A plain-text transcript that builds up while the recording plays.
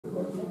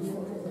Good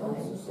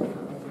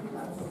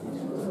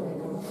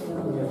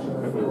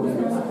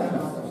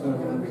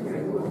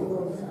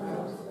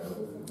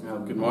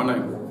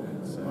morning.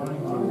 It's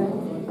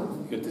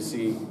good to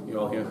see you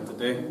all here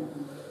today.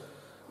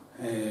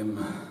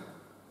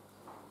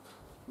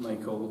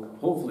 Michael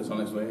hopefully is on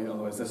his way,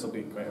 otherwise this will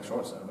be quite a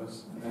short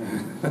service.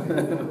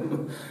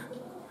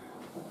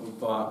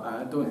 But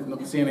I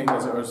don't see any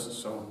visitors,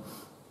 so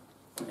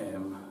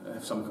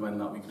if some come in,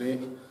 that'll be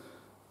great.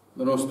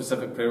 There are no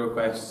specific prayer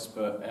requests,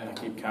 but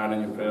keep Karen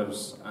in your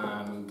prayers,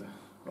 and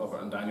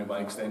Robert and Daniel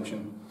by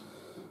extension.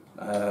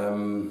 But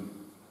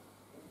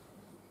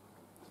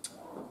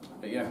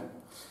yeah,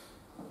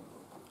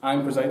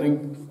 I'm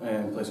presiding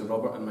in place of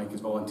Robert, and Mike has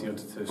volunteered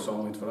to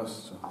song lead for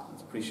us, so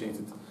it's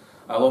appreciated.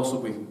 I'll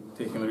also be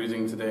taking the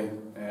reading today,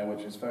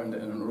 which is found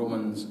in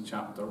Romans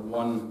chapter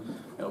 1.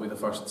 It'll be the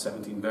first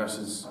 17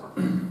 verses.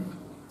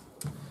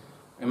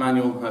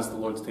 Emmanuel has the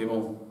Lord's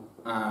table,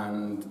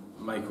 and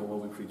Michael will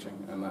be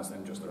preaching, and that's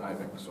them just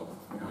arriving, so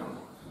yeah,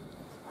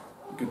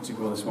 good to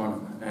go this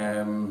morning.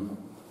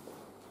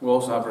 We'll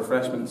also have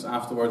refreshments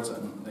afterwards,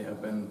 and they have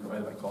been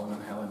provided by Colin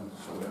and Helen,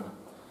 so we are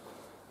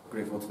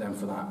grateful to them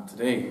for that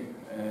today.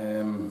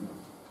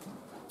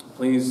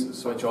 Please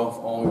switch off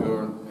all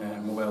your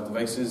mobile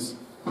devices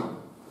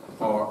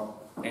or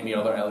any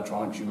other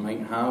electronics you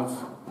might have,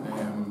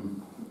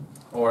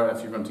 or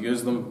if you're going to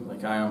use them,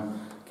 like I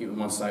am, keep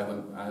them on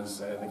silent,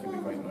 as they can be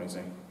quite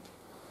noisy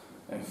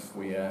if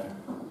we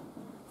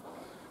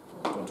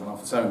don't turn off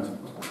the sound.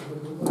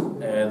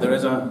 There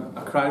is a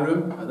cry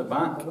room at the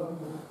back,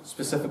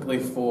 specifically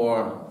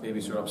for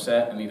babies who are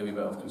upset and need a wee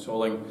bit of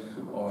consoling,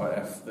 or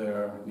if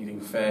they're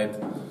needing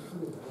fed,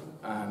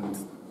 and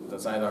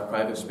that's either a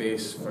private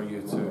space for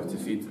you to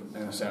feed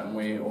in a certain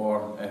way,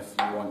 or if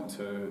you want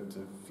to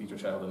feed your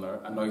child and they're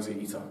a noisy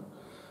eater.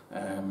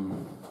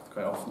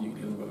 Quite often you can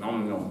hear them go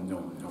nom nom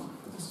nom nom.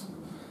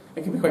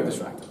 It can be quite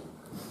distracting.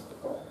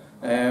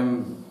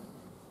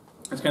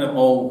 That's kind of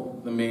all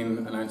the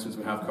main announcements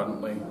we have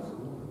currently,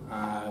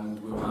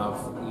 and we'll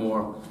have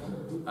more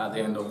at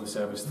the end of the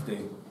service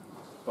today.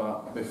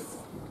 But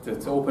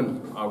to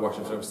open our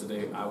worship service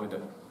today, I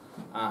would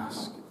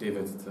ask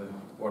David to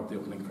word the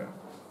opening prayer.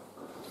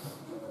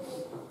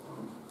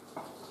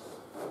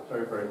 Shall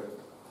we pray?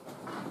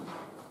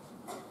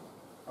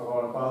 Our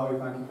Lord and Father, we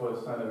thank you for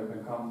this time that we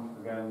can come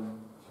again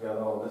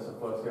together, all this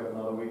first day of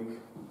another week.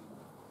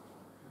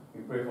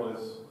 We pray for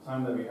this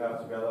time that we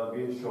have together,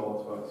 be it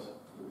short, but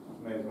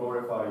may it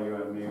glorify you,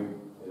 and may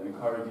it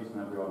encourage each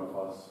and every one of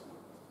us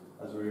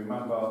as we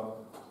remember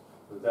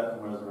the death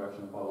and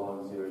resurrection of our Lord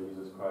and Savior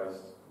Jesus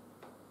Christ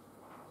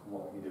and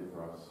what he did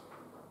for us.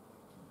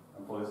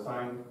 And for this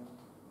time,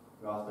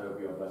 we ask that it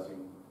be a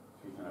blessing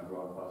to each and every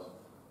one of us.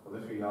 For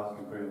this we ask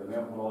and pray in the name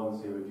of our Lord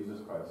and Savior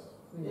Jesus Christ.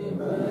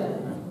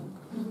 Amen.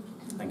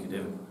 Thank you,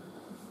 David.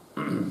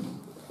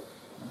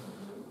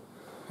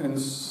 In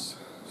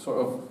sort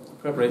of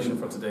preparation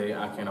for today,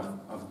 I've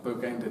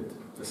bookended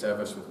the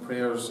service with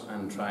prayers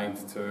and tried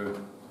to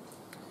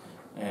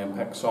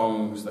pick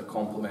songs that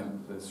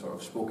complement the sort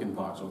of spoken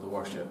parts of the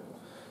worship.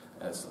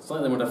 It's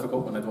slightly more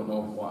difficult when I don't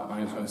know what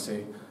Emmanuel's going to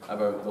say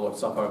about the Lord's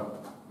Supper,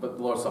 but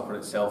the Lord's Supper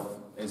itself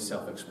is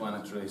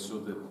self-explanatory, so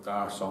that there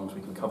are songs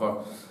we can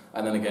cover.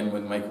 And then again,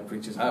 when Michael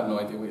preaches, I have no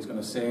idea what he's going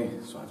to say,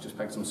 so I've just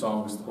picked some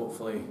songs to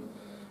hopefully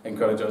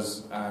encourage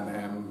us,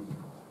 and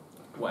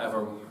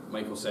whatever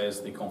Michael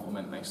says, they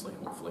complement nicely,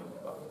 hopefully.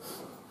 But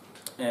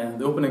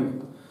the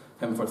opening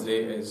hymn for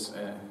today is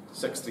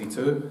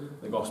 632,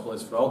 The Gospel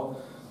is for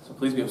All. So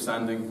please be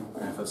upstanding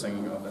for the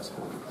singing of this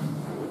hymn.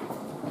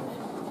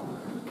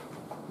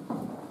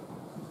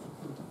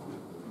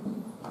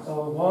 The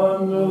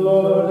one the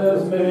Lord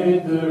has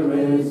made, there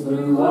is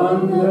the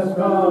one that's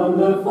gone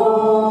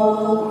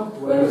before.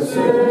 Where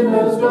sin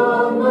has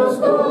gone must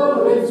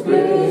go, its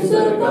grace,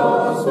 the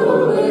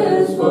gospel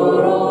is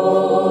for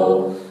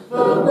all.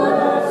 The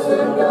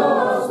blessed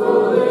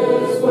gospel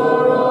is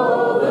for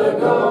all, the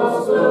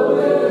gospel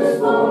is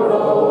for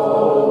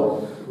all.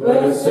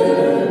 Where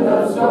sin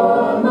has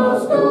gone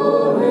must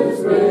go,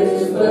 its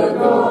grace, the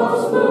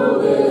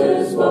gospel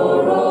is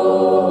for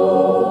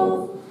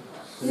all.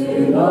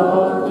 Sin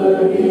not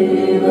the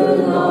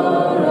heathen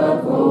are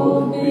at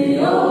home,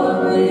 beyond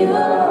we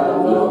have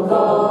no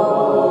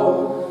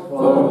call.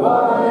 For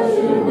why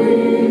should we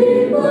be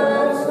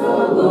blessed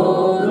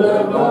alone? The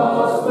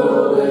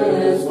gospel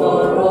is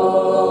for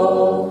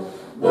all.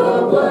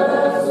 The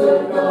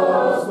blessed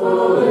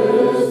gospel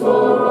is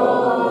for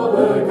all.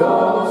 The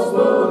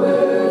gospel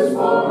is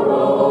for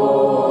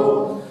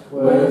all.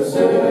 Where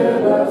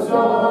sin has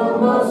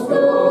gone must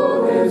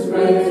go, its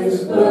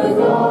grace, the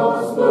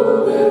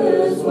gospel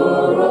is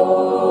for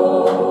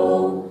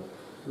all.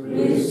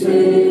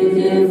 Receive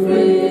ye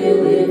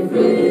freely,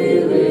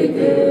 freely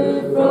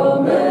give,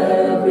 from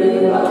every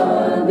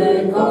land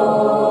they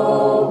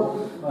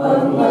call.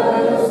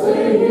 Unless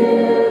they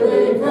hear,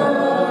 they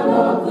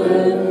cannot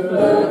live,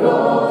 the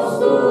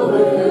gospel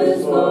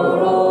is for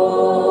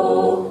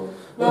all.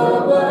 The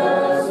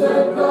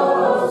blessed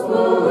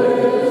gospel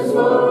is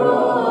for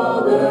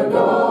all, the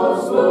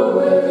gospel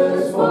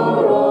is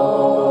for all.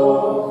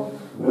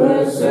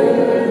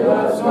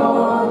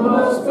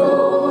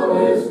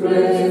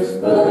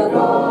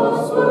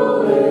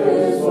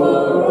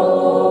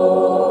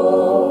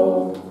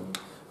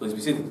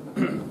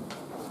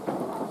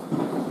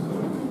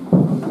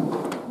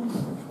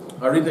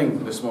 Our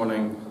reading this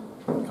morning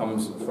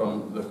comes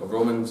from the book of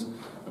Romans,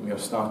 and we are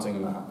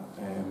starting that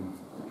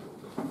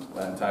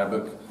entire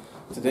book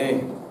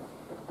today.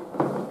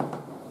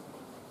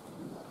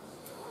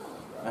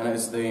 And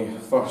it's the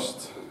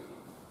first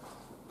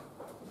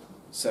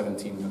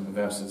 17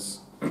 verses.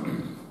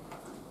 And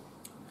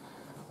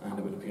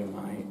it would appear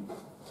my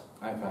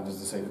iPad has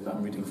decided that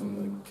I'm reading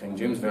from the King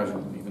James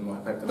Version, even though I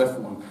picked a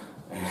different one.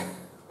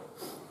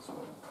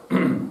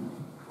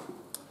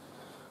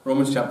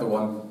 Romans chapter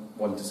 1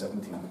 to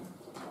 17.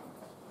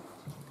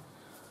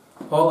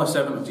 Paul, a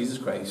servant of Jesus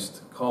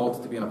Christ,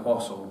 called to be an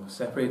apostle,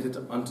 separated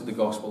unto the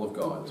gospel of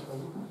God,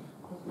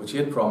 which he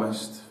had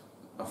promised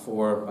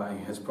afore by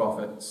his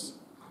prophets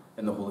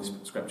in the Holy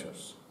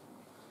Scriptures.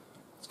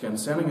 It's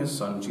concerning his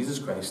Son, Jesus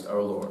Christ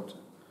our Lord,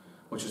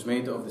 which was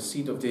made of the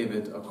seed of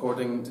David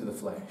according to the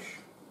flesh,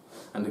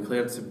 and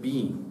declared to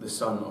be the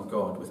Son of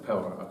God with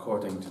power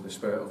according to the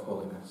Spirit of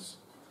holiness,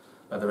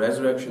 by the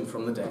resurrection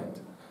from the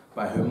dead,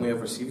 by whom we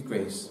have received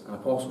grace and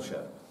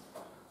apostleship,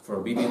 for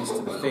obedience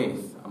to the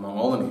faith among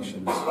all the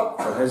nations,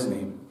 for his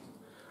name,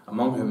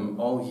 among whom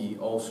all ye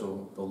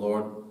also the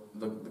Lord,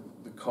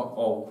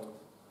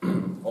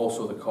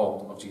 also the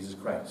called of Jesus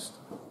Christ.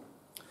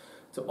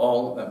 To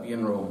all that be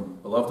in Rome,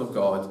 beloved of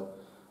God,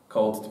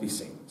 called to be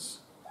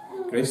saints,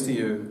 grace to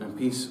you and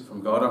peace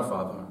from God our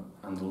Father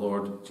and the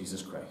Lord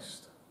Jesus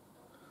Christ.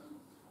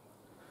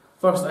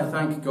 First, I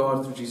thank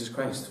God through Jesus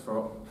Christ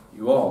for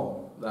you all,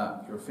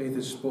 that your faith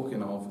is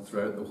spoken of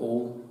throughout the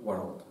whole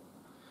world.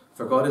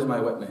 For God is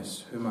my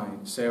witness, whom I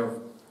serve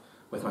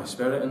with my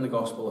spirit in the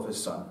gospel of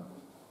his Son,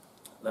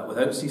 that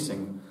without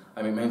ceasing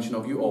I may mention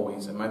of you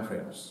always in my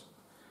prayers,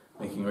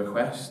 making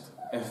request,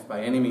 if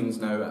by any means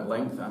now at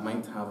length I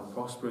might have a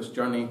prosperous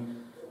journey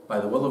by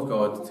the will of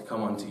God to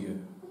come unto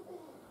you.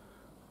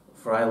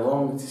 For I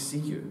long to see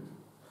you,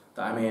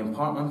 that I may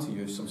impart unto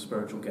you some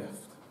spiritual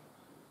gift,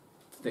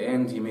 to the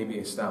end ye may be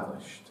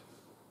established.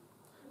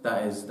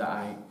 That is, that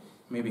I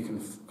may be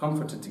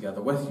comforted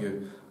together with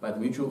you by the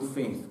mutual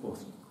faith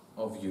both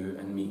of you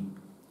and me.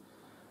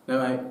 Now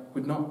I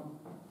would not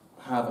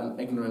have an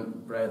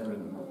ignorant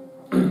brethren,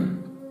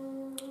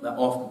 that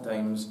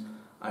oftentimes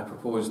I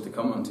proposed to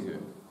come unto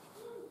you,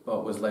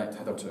 but was let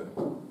hitherto,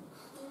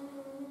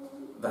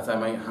 that I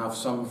might have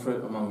some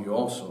fruit among you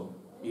also,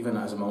 even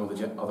as among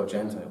the other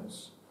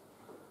Gentiles.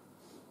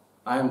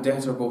 I am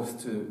debtor both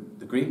to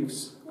the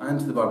Greeks and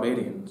to the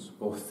barbarians,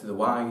 both to the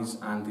wise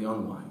and the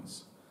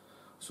unwise.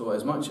 So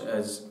as much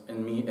as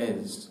in me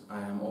is,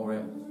 I am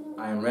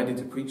ready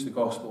to preach the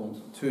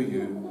gospel to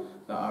you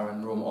that are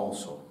in Rome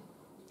also.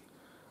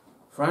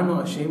 For I am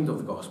not ashamed of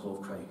the gospel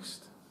of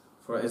Christ,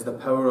 for it is the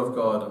power of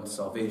God unto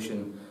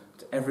salvation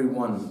to every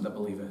one that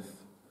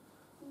believeth,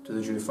 to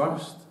the Jew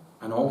first,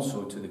 and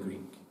also to the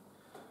Greek.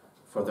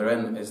 For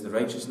therein is the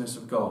righteousness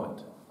of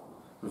God,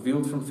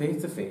 revealed from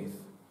faith to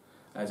faith,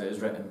 as it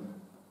is written,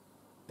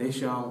 the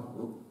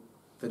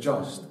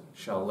just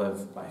shall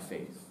live by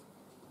faith.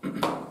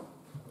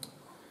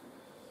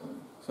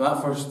 So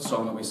that first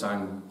song that we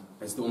sang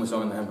is the only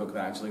song in the hymn book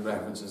that actually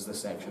references this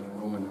section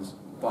in Romans.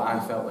 But I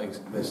felt like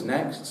this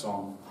next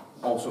song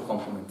also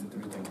complemented the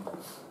reading.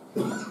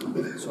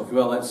 So if you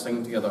will, let's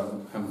sing together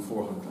hymn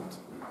 400.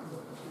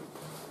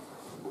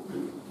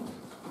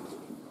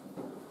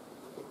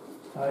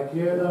 I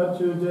care not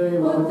today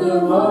what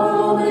the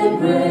morrow may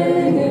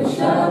bring, its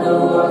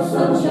shadow or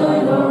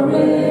sunshine or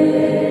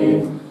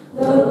rain.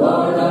 The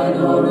Lord I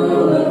know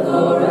ruleth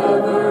o'er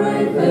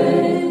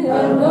everything,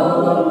 and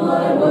all of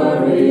my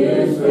worry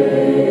is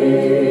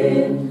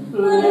vain.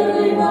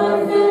 Living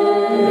by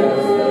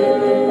faith,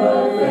 living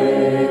by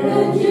faith,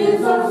 in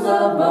Jesus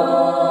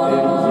above,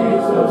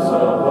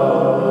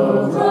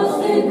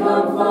 trusting,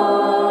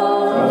 confiding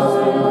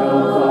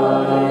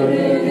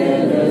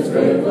in his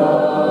great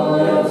love,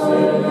 yes,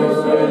 in his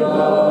great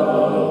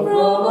love.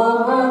 From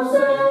all harm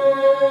safe,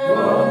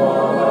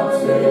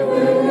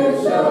 in his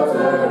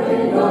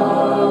sheltering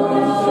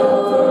arms,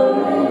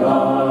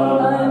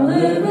 I'm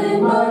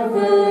living by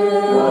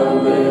faith,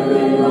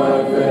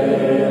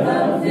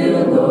 and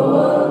feel no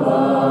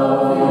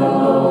alarm.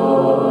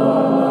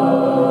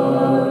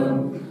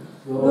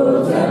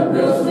 The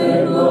tempest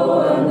may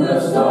blow and the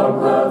storm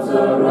clouds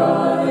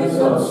arise,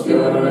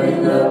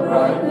 obscuring the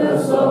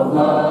brightness of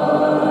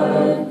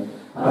light.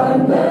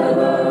 I'm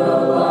never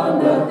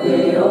alarmed at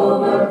the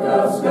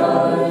overcast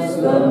skies,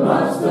 the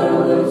Master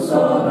looks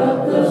on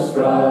at the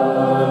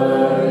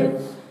strife.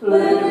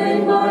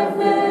 Living by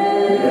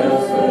faith,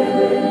 yes,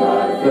 living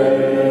by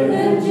faith,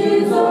 in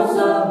Jesus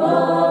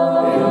above,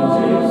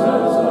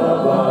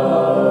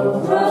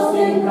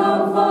 trusting,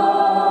 confiding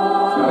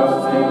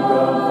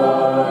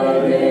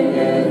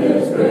in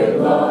his great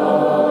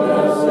love,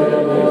 yes,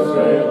 in his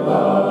great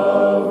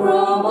love.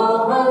 From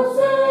all harm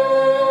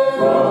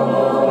safe,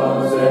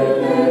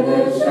 in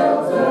his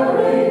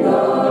sheltering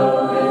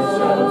arms,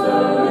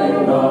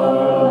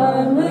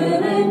 I'm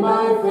living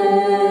by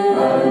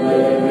faith,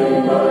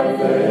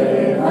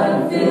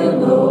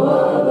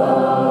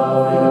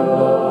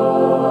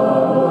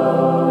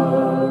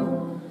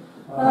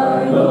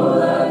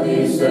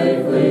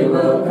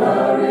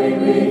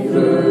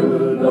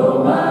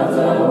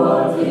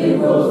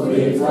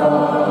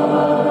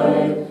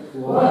 high.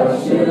 Why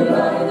should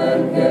I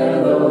then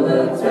care though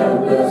the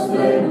tempest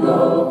may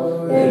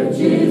blow, if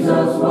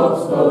Jesus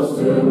walks close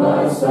to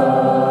my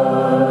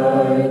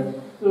side?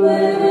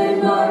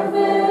 Living my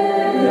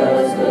faith,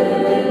 yes,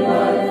 living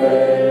my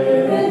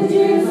faith, in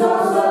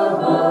Jesus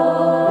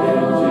above,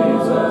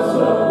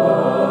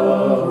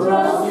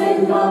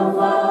 trusting,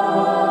 confiding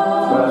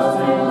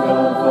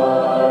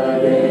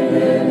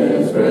in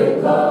His great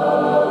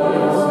love,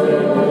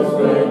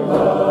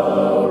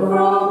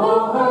 from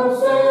all harm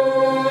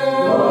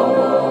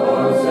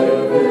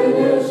safe in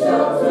His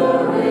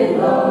sheltering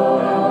arm.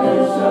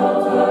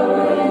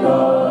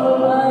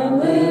 I'm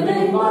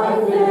living my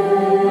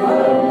faith,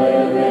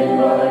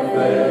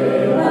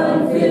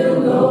 and feel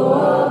no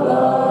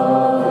alarm.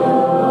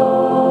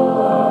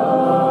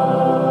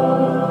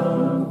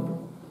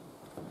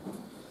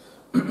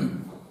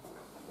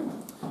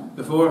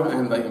 Before I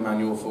invite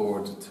Emmanuel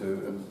forward to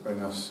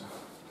bring us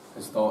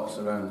his thoughts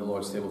around the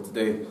Lord's table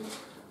today,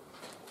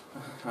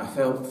 I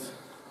felt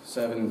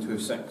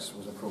 726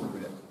 was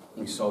appropriate.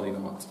 We sorry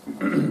not.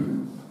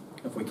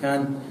 If we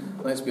can,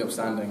 let's be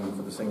upstanding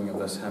for the singing of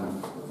this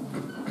hymn.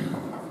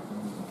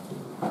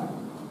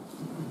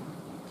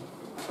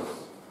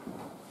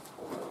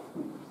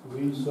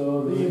 We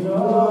saw thee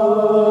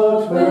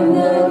not When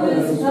death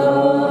is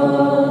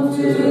come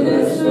to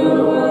this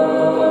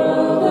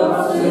world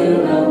of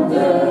sin and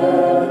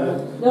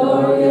death,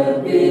 nor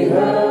yet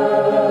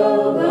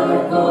beheld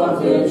thy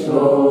cottage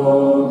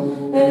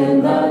home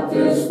in that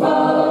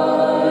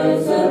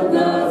despised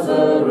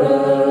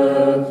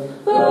Nazareth.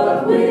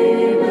 But we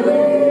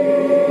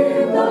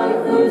believe thy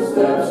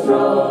footsteps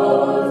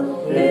trod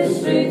in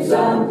streets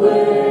and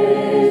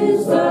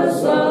plains, the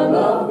Son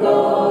of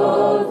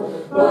God.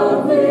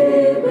 But we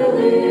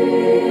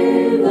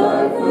believe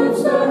thy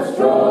footsteps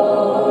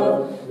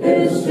trod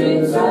in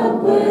streets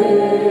and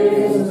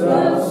plains,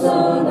 the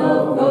Son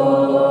of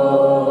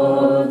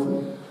God.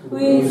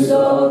 We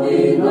saw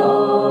thee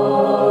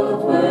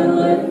not when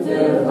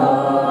lifted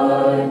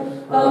high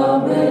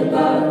amid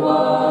that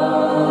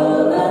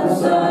wild and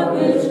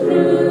savage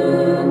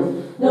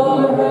crew,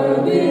 nor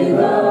heard we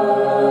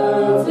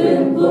that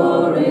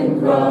imploring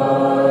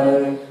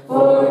cry,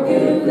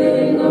 forgive,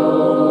 they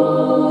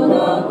know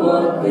not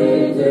what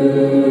they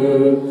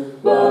do.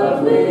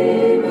 But we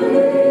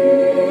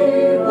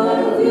believe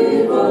that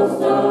deed was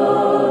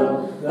done,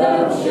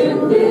 that shook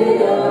the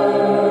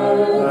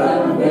earth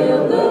and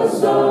veiled the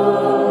sun.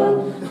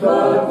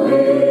 But we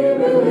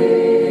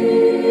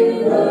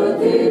believe the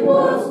deed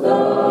was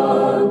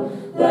done,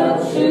 that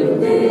shook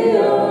the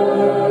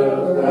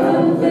earth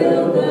and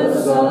veiled the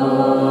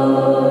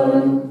sun.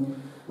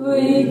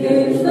 We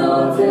gaze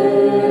not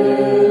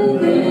in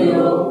the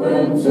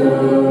open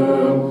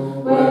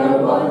tomb, where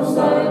once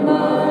thy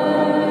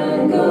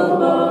mangled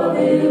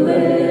body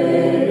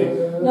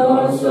lay,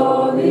 nor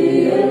saw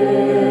thee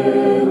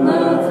in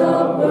that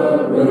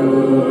upper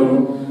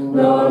room,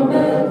 nor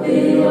met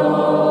thee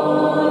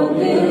on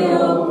the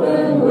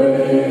open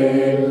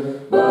way.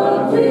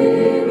 But we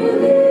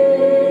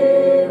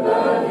believe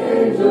that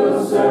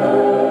angels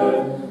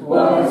said,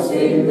 why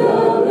seek the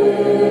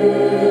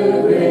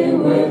living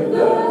with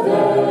the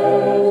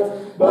dead?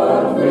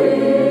 But we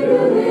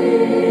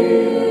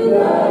believe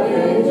that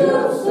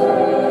angels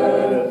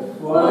said,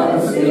 why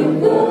seek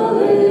the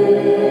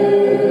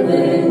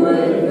living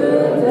with the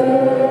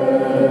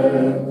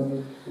dead?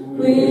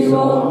 We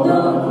walk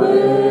not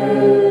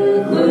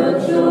with the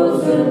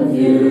chosen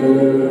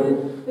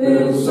few, who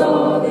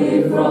saw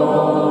thee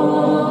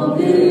from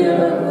the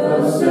earth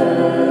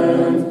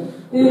ascend,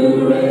 who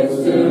raised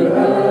to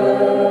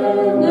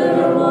heaven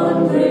their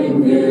wandering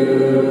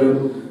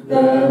view,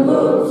 then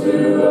looked to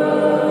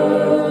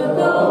earth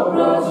all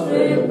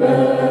prostrate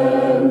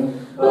bend.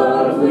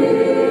 But we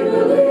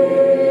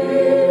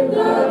believe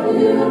that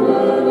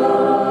human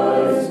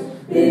eyes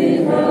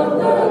beheld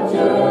that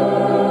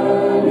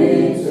journey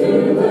to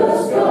the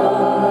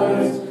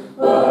skies.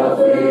 But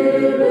we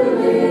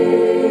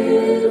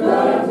believe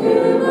that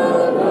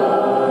human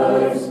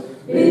eyes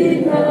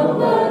beheld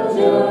that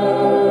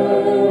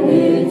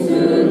journey to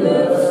the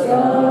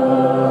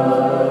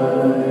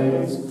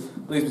skies.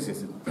 Please be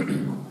seated.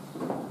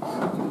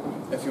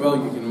 If you will,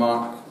 you can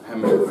mark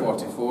hymn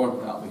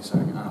 44. That'll be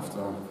sung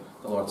after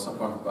the Lord's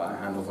Supper, but I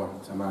hand over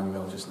to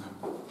Emmanuel just now.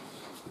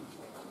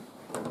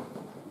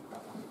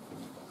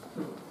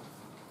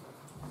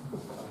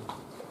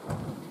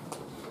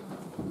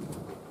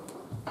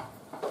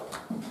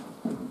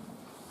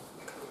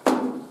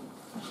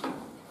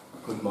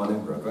 Good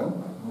morning, brethren.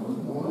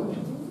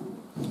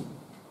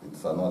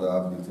 It's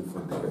another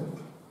beautiful day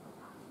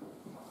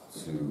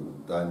to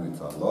dine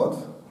with our Lord,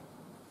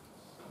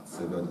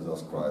 Savior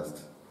Jesus Christ,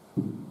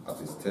 at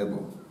His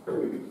table.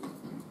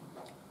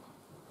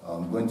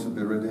 I'm going to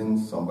be reading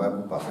some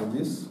Bible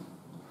passages.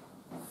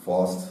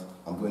 First,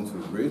 I'm going to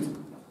read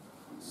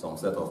some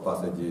set of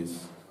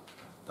passages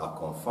that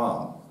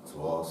confirm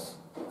to us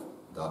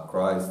that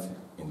Christ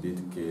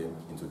indeed came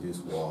into this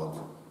world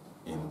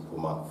in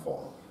human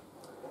form.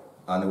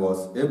 And He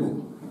was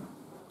able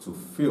to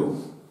feel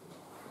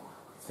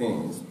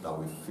things that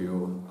we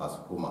feel as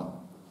human.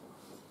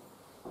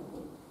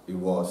 He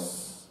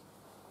was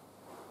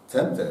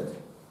tempted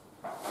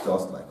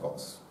just like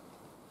us.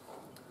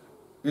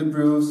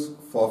 Hebrews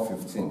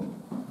 4:15.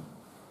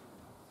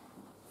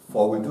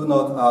 For we do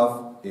not have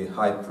a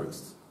high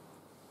priest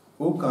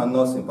who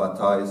cannot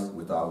sympathize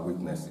with our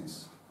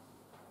weaknesses,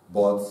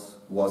 but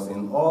was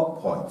in all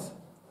points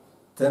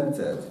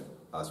tempted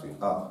as we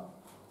are,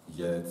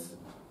 yet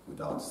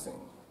without sin.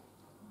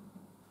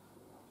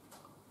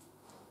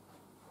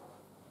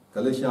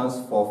 Galatians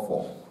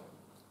 4:4.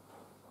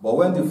 But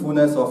when the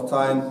fullness of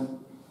time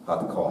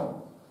had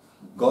come,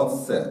 God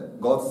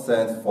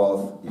sent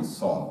forth his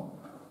Son,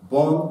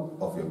 born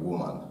of a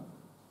woman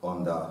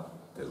under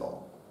the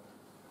law.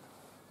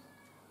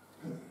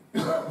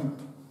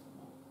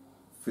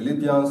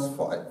 Philippians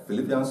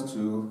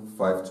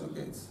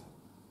 2:5-8.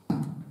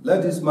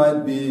 Let this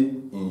mind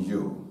be in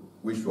you,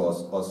 which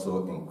was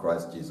also in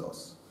Christ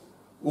Jesus,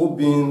 who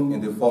being in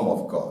the form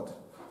of God,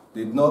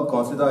 did not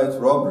consider it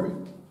robbery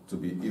to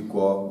be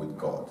equal with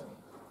God,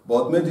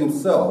 but made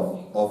himself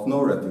of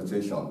no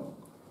reputation,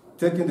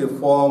 taking the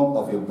form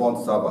of a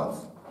bondservant,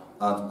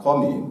 and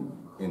coming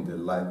in the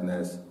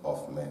likeness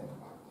of men.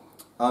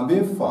 And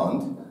being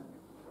found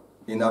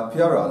in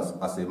appearance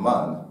as a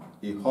man,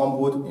 he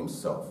humbled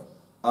himself,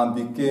 and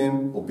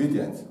became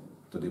obedient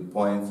to the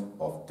point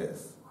of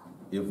death,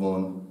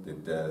 even the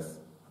death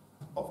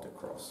of the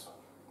cross.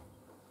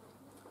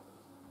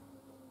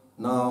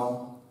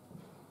 Now,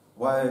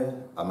 why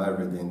am I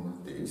reading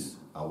this,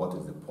 and what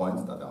is the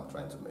point that I'm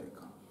trying to make?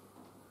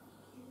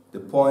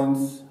 The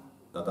point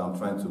that I'm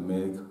trying to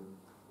make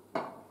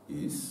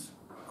is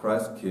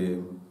Christ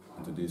came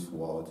into this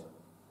world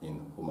in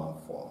human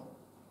form.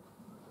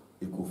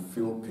 He could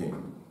feel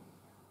pain.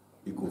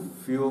 He could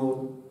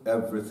feel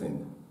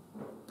everything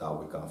that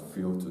we can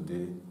feel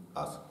today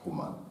as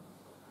human.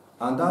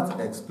 And that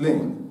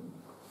explained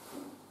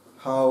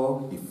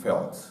how he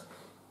felt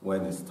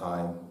when his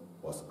time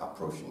was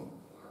approaching.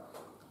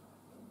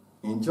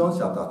 In John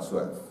chapter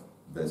 12,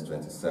 verse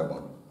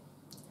 27,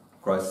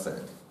 Christ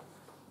said,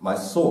 "My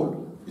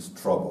soul is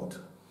troubled.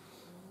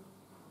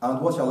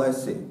 And what shall I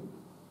say?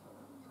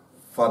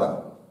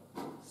 Father,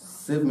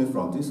 save me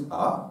from this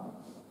hour.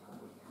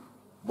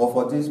 But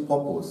for this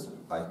purpose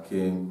I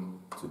came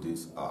to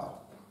this hour."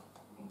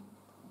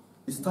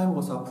 His time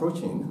was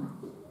approaching.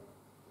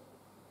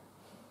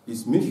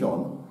 His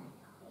mission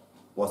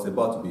was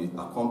about to be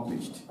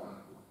accomplished.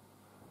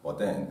 But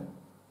then,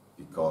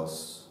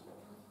 because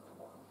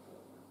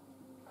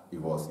he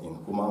was in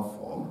human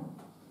form,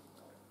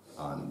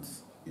 and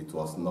it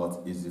was not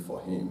easy for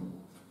him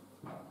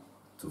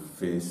to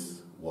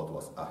face what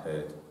was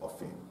ahead of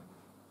him,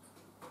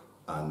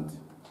 and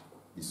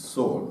his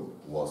soul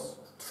was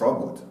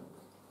troubled.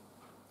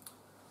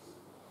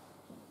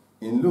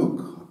 In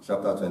Luke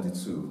chapter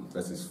 22,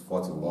 verses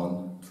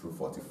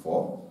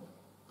 41-44,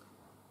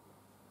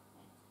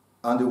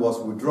 and he was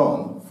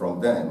withdrawn from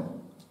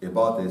them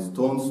about a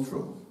stone's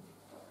throw,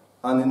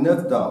 and he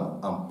knelt down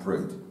and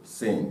prayed,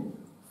 saying,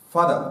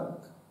 "Father,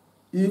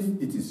 if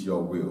it is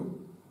your will,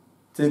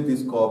 take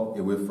this cup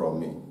away from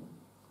me.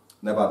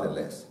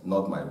 Nevertheless,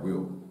 not my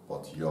will,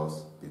 but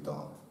yours be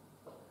done."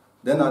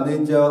 Then an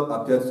angel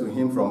appeared to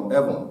him from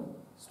heaven,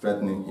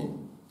 strengthening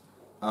him.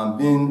 And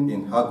being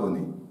in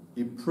agony,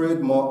 he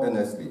prayed more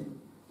earnestly.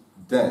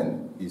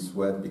 Then his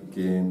sweat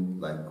became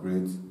like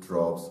great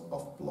drops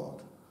of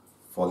blood,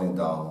 falling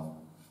down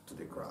to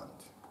the ground.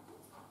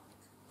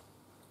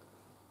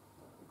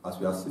 As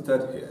we are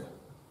seated here,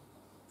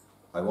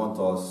 I want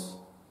us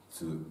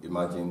to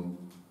imagine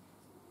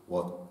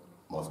what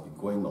must be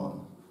going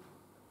on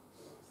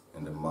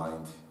in the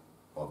mind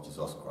of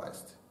Jesus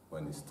Christ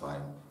when his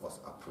time was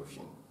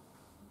approaching.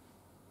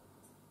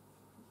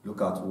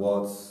 Look at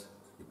what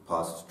he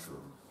passed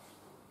through.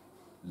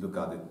 Look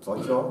at the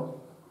torture.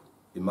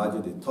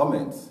 Imagine the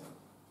torment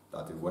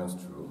that he went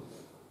through,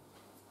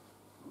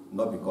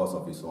 not because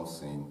of his own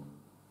sin,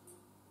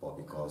 but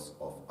because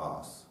of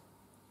ours.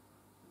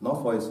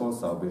 Not for his own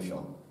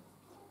salvation,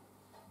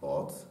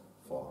 but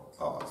for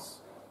ours.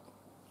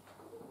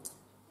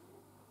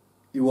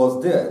 He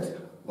was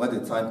dead when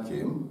the time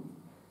came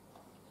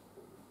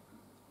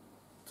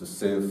to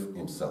save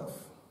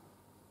himself.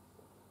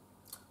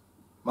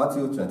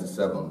 Matthew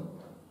 27,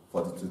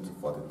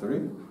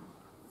 42-43.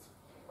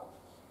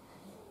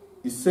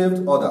 He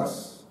saved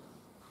others.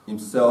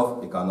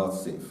 Himself he cannot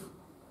save.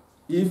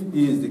 If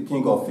he is the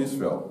King of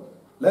Israel,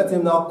 let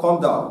him now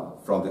come down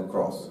from the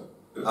cross,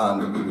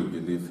 and we will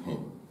believe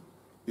him.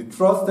 He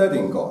trusted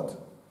in God.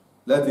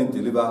 Let him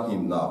deliver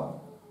him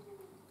now,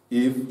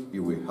 if he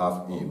will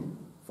have him.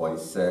 For he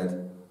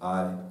said,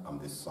 "I am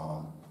the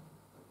Son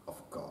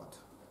of God."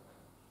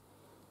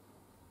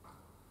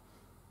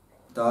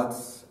 That,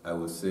 I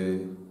will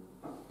say,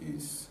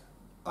 is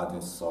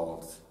adding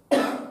salt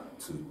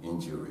to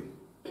injury.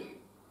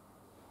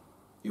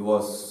 He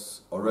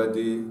was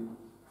already,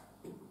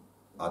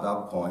 at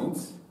that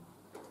point,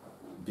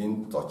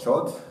 being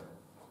tortured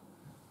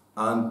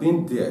and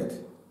being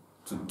dared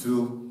to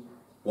do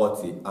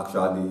what he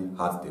actually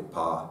had the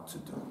power to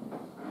do.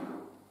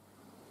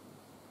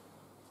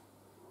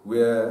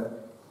 where,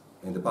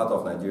 in the part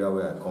of Nigeria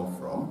where I come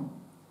from,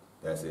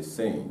 there's a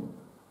saying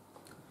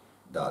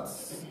that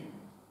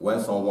when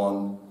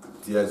someone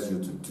dares you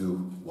to do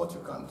what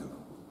you can do,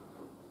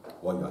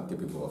 what you are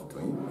capable of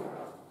doing,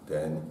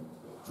 then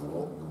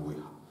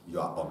you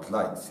are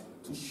obliged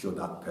to show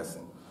that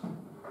person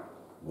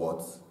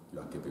what you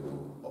are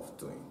capable of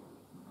doing.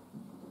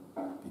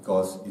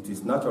 Because it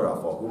is natural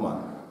for a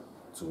woman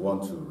to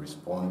want to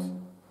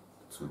respond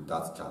to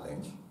that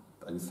challenge,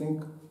 that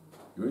you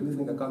really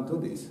think I can do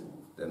this?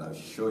 Then I'll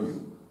show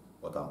you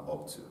what I'm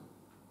up to.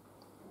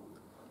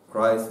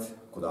 Christ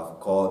could have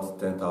called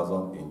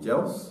 10,000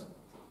 angels.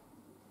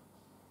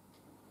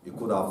 He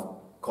could have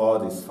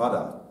called his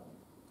Father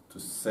to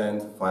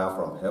send fire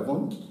from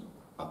heaven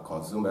and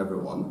consume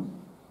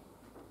everyone,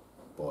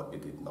 but he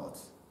did not.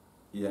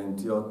 He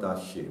endured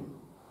that shame.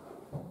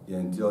 He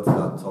endured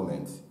that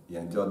torment. He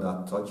endured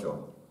that torture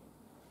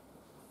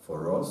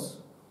for us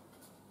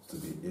to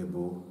be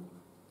able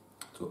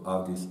to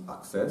have this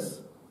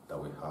access that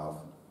we have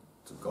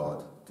to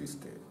God this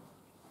day.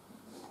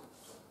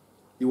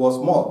 He was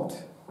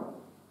mocked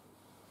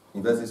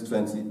in verses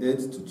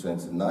 28 to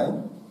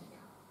 29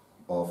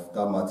 of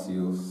that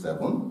Matthew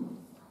 7.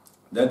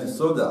 Then the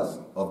soldiers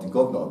of the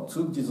governor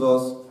took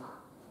Jesus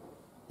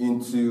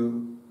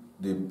into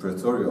the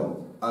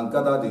praetorium and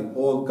gathered the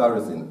whole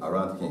garrison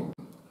around him.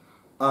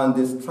 And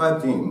they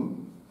stripped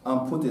him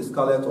and put a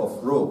scarlet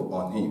of robe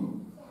on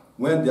him.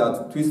 When they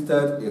had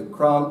twisted a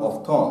crown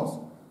of thorns,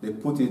 they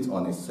put it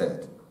on his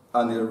head,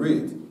 and a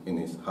reed in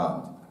his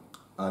hand.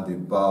 And they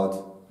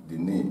bowed the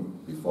knee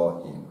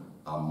before him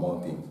and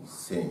mocked him,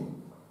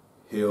 saying,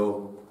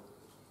 "Hail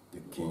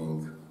the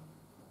King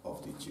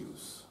of the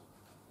Jews."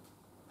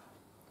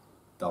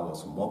 That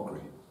was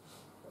mockery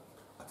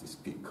at its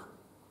peak.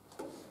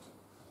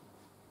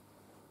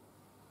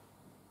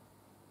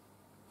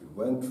 He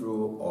went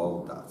through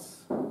all that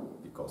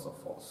because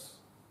of us.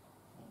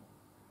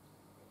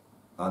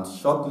 And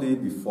shortly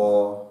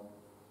before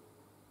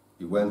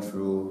he went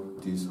through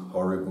this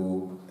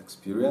horrible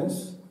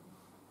experience,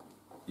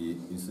 he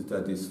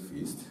instituted this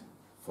feast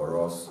for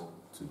us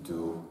to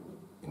do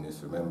in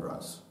his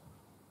remembrance.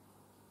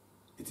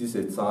 It is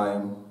a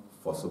time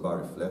for sober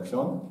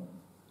reflection.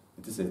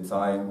 It is a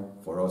time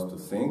for us to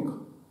think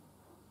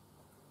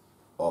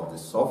of the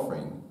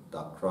suffering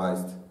that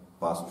Christ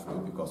passed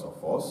through because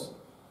of us,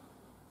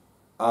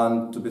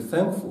 and to be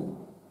thankful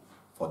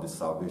for the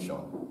salvation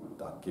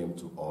that came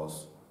to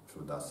us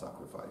through that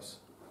sacrifice.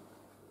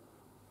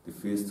 The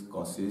feast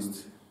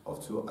consists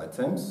of 2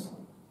 items.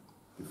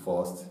 The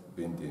first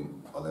being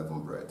the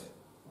unleavened bread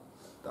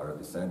that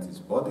represents his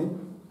body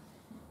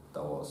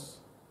that was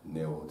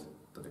nailed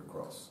to the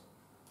cross.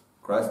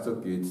 Christ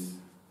took it,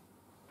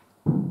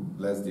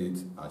 blessed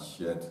it, and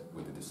shared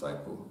with the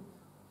disciple.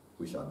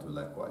 We shall do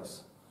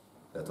likewise.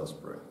 Let us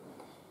pray.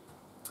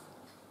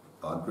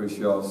 Our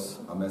gracious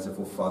and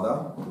merciful Father,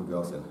 who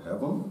dwells in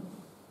heaven,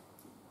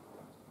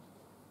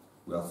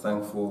 we are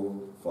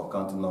thankful for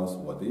counting us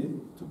worthy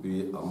to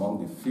be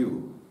among the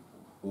few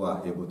who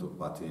are able to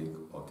partake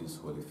of this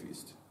holy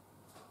feast.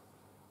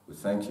 We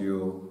thank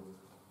you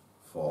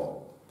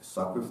for the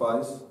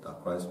sacrifice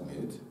that Christ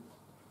made,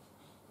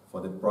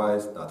 for the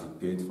price that he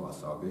paid for our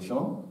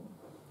salvation,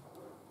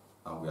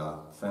 and we are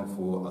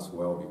thankful as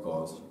well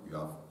because you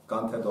have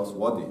counted us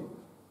worthy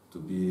to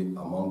be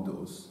among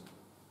those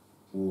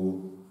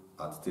who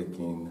are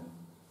taking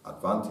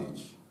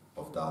advantage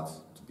of that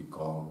to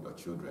become your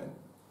children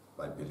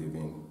by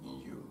believing in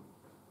you.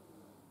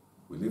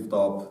 We lift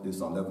up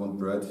this unleavened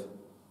bread.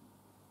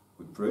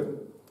 We pray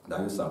that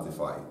you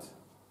sanctify it.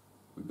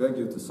 We beg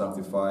you to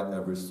sanctify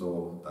every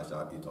soul that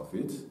shall eat of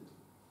it.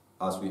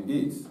 As we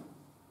eat,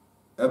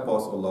 help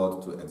us, O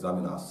Lord, to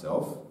examine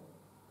ourselves,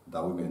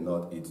 that we may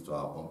not eat to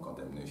our own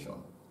condemnation,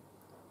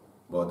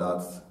 but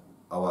that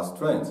our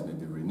strength may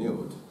be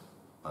renewed,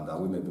 and that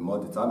we may be more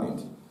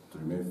determined to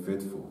remain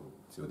faithful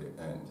till the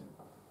end.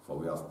 For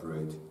we have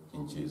prayed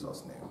in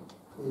Jesus' name.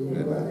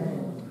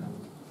 Amen.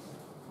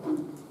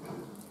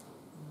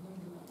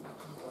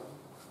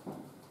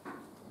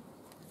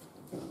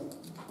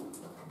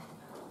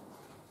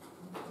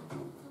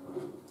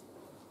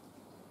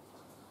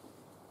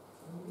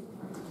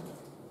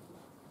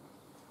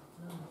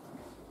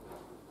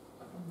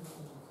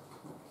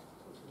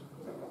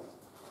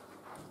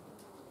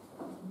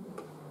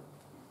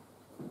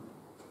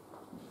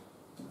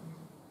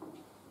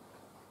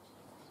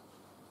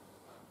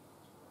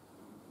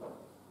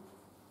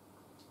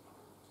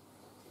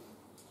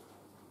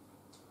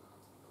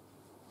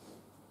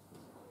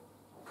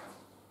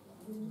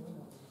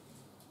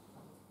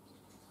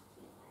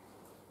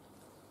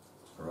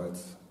 Right.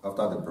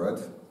 After the bread,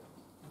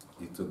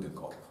 he took the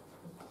cup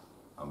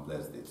and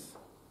blessed it.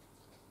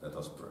 Let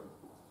us pray.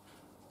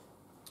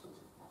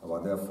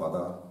 Our dear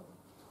Father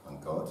and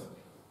God,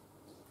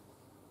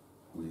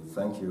 we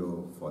thank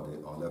you for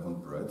the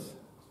unleavened bread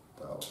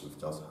that we've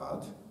just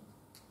had.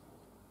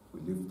 We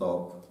lift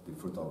up the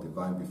fruit of the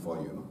vine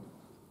before you.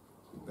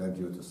 We beg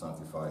you to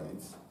sanctify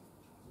it.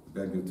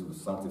 We beg you to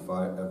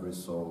sanctify every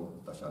soul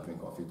that shall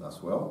drink of it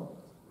as well.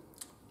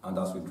 And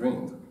as we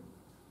drink,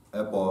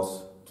 help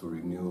us to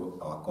renew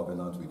our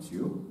covenant with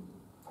you.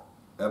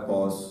 Help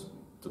us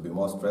to be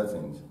more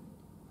strengthened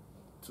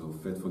to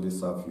faithfully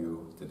serve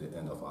you to the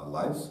end of our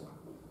lives.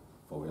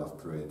 For we have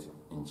prayed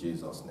in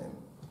Jesus' name.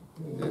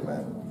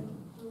 Amen.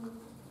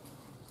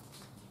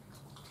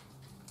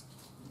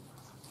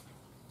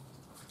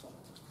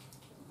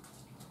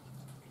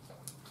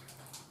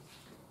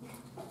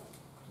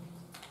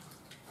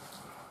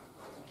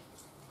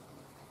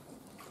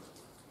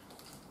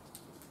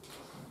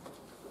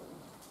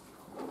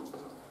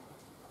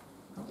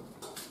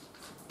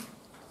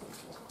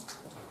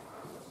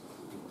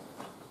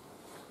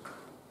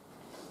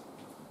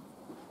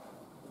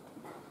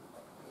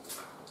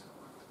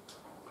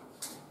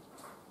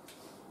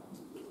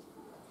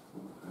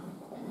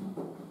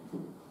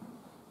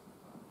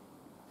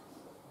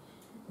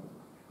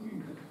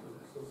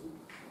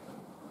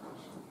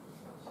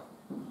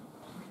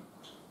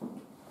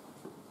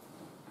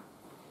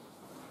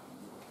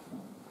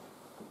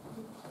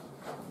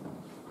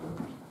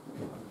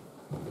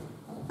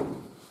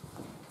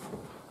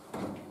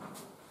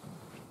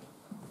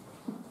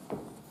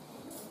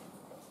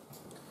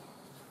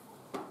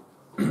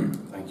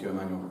 Thank you,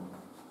 Emmanuel.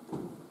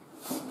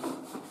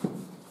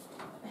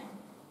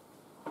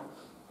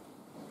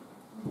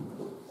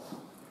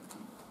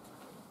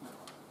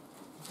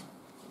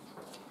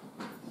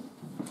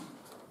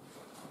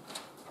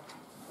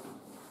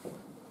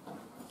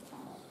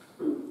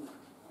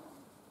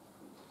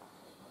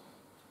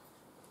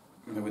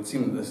 It would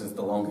seem that this is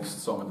the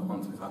longest Song of the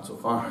Month we've had so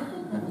far.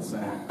 It's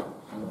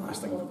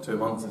lasting for 2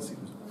 months, it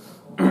seems.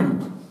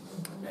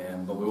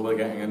 But we will be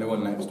getting a new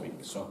one next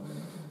week, so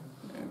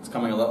it's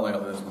coming a little later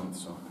this month.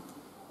 So,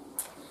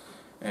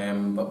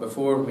 but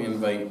before we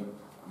invite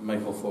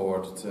Michael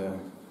forward to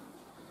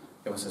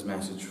give us his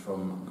message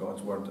from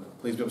God's Word,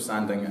 please be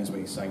upstanding as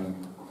we sing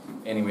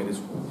 "Anywhere Is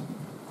Home."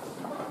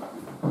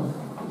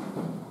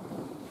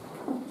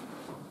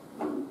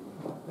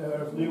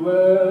 Earthly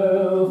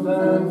wealth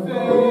and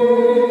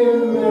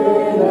fame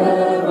may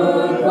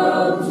never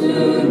come to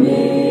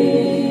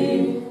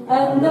me,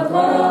 and the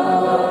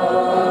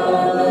palace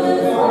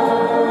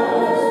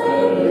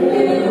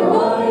here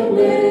mine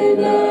may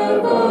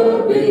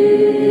never be,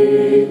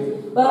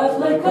 but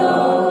let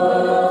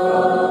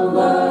come,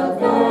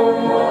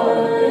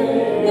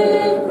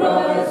 if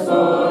Christ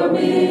for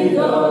me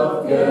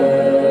doth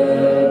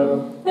care.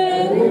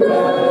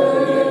 Anywhere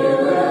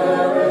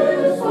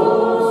is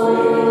home,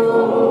 sweet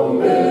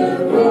home, if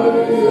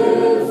Christ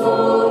is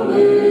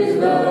only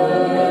there.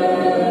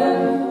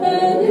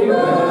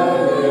 Anywhere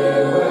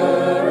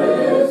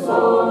is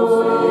home,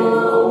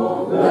 sweet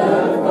home,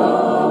 let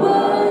come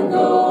and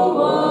go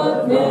what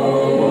may.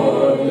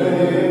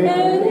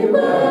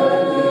 Anywhere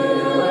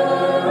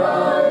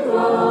I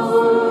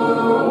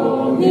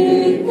come, He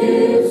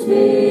keeps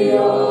me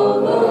all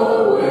the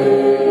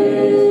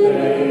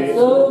way.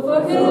 So for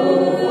Him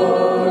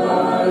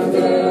I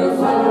still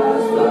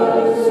master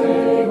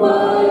sing,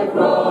 my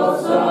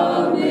cross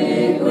I'll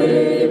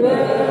meekly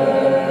bear.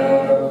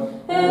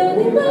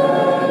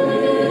 Anywhere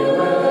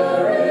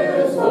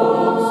is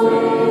home,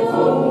 sweet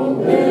home,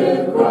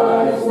 if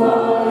Christ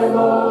my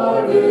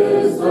Lord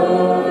is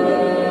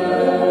there.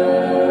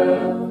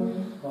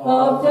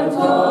 Often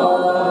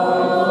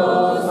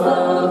tossed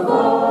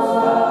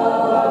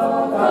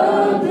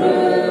and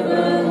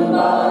driven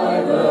by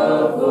the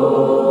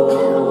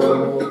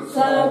foe,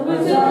 sad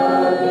within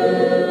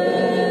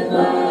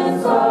and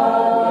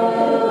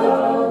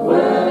silent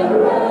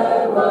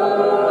wherever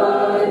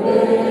I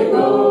may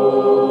go.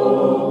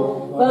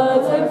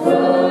 But I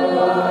pray,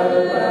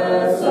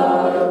 blessed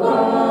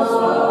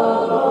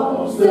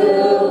Lord,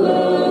 still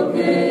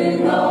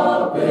looking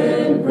up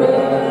in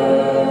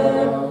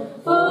prayer.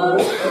 For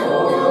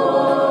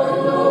all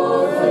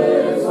knows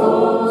His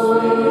home,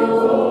 sweet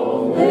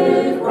home,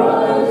 if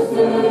Christ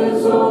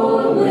is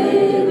only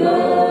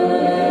there.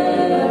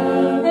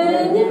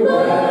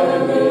 Anywhere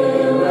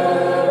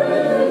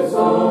is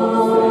home,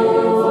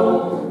 sweet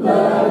home,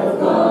 let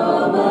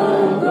come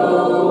and go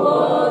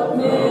what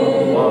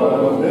may.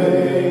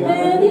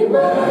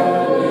 Anywhere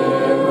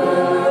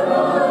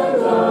I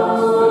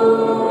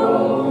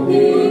come,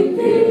 He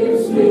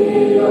keeps me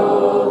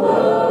all the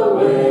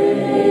way.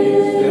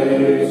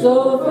 So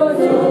for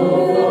Him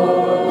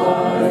I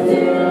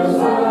still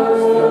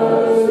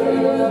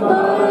sing,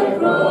 my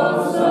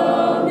cross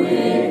I'll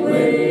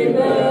meekly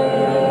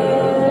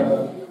bear.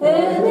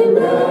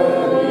 Anywhere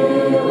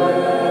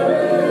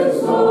is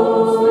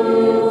home,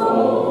 sweet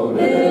home,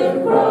 if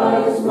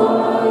Christ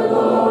my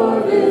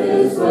Lord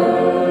is there.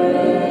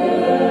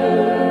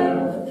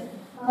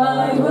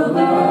 I will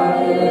labor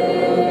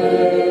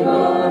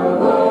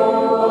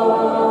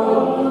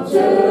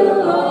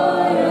till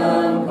I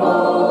am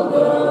called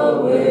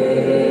away,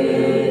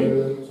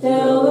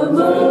 till the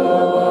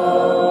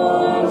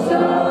moon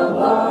shall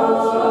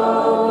pass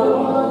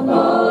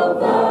of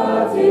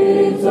that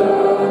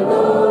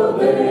eternal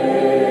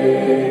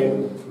day,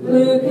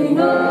 looking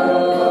unto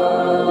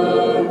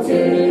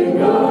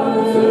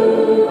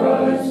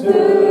Christ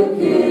who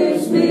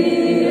keeps me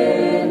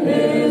in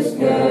His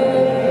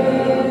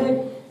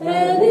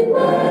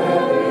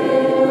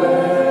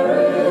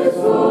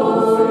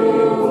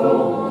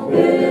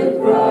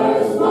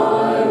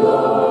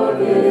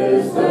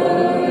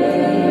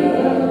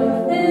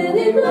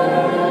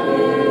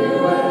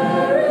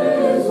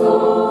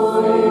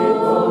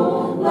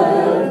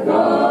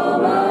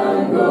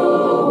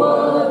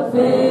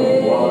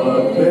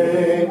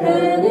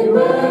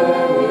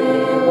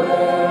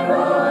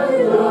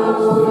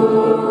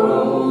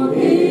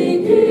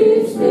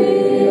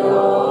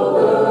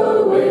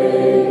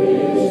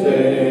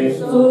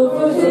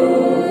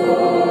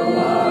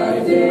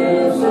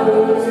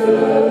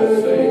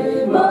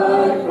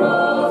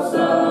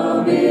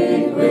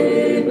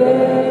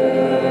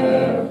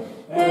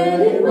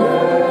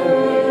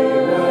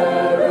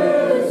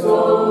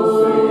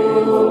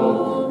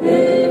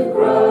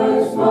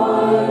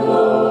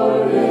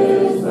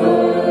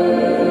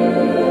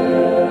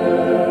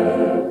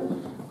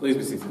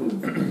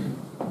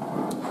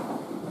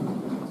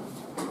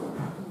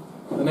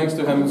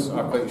hymns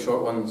are quite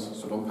short ones,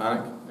 so don't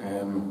panic.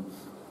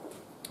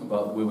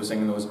 But we will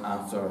sing those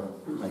after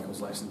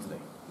Michael's lesson today.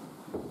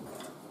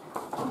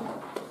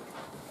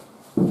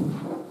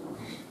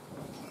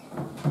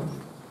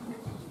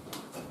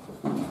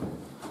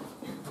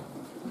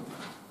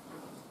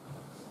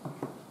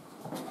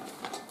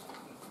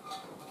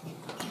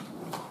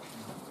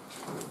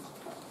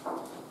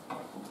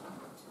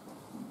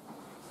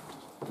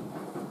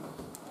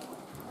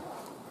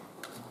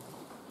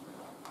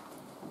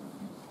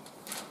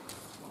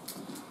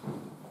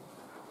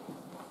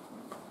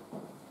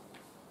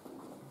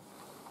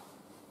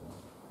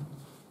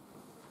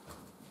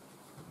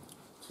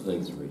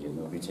 Today's reading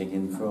will be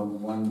taken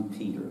from 1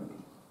 Peter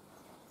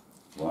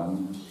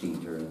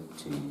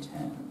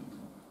 2:10.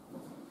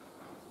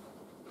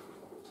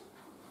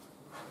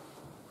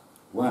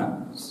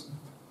 Once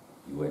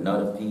you were not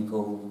a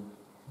people,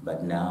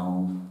 but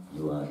now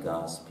you are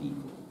God's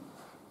people.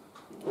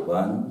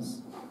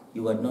 Once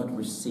you had not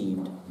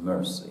received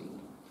mercy,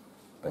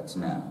 but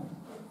now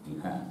you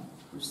have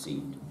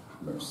received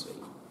mercy.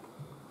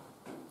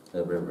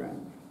 The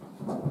Reverend.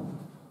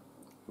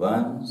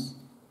 Once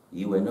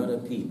you were not a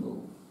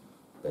people,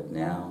 but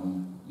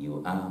now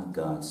you are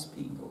God's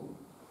people.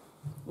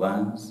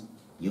 Once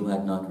you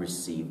had not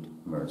received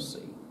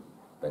mercy,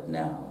 but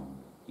now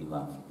you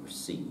have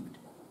received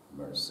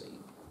mercy.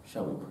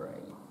 Shall we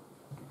pray?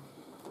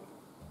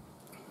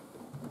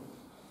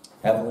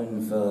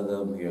 Heavenly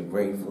Father, we are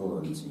grateful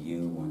unto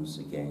you once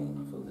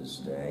again for this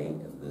day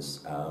and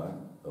this hour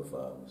of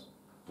our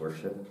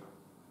worship.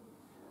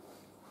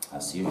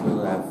 As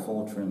usual, I have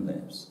faltering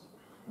lips.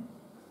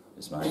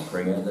 It's my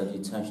prayer that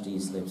you touch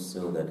these lips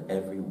so that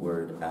every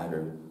word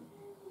uttered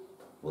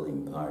will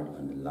impart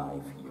on the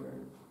life here.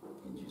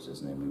 In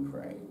Jesus' name we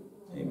pray.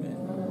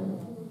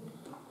 Amen.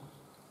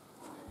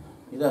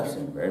 Good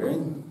afternoon,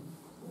 brethren.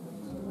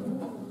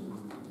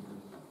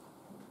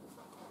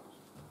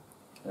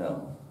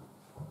 Well,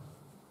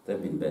 there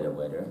have been better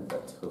weather,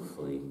 but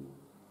hopefully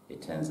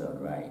it turns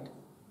out right.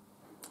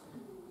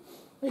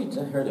 I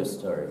heard a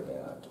story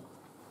about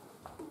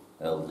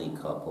an elderly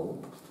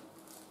couple.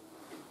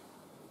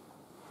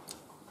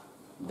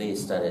 They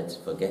started to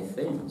forget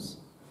things.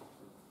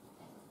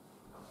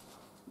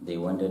 They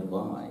wondered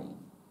why.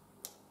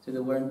 So they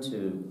went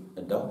to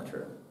a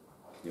doctor.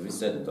 They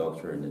visited the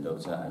doctor, and the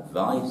doctor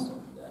advised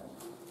them that,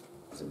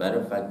 as a matter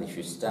of fact, they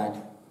should start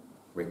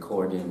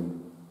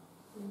recording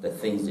the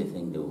things they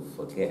think they will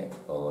forget,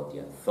 or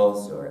their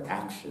thoughts or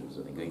actions.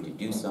 If they're going to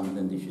do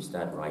something, they should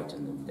start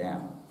writing them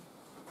down.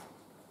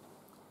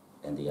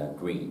 And they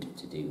agreed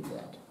to do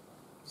that.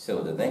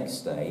 So the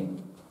next day,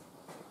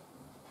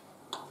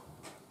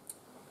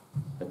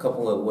 a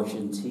couple are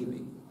watching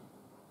TV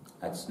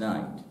at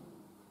night,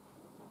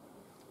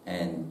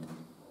 and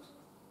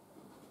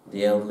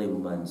the elderly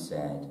woman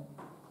said,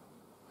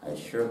 I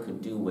sure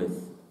could do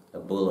with a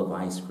bowl of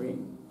ice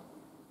cream.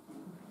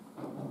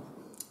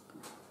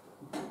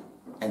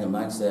 And the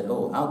man said,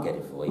 oh, I'll get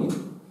it for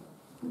you.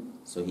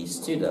 So he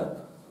stood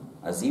up.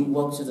 As he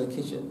walked to the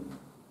kitchen,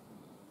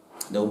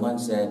 the woman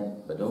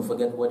said, but don't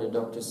forget what the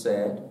doctor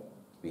said.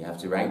 We have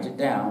to write it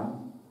down.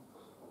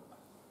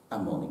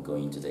 I'm only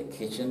going to the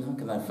kitchen. How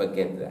can I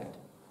forget that?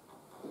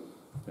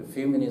 A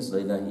few minutes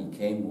later, he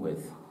came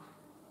with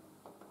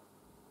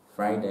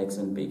fried eggs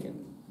and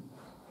bacon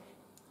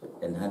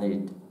and handed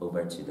it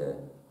over to the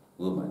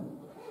woman.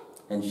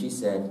 And she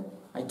said,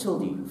 I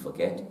told you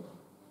forget.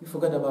 You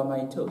forgot about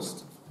my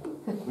toast.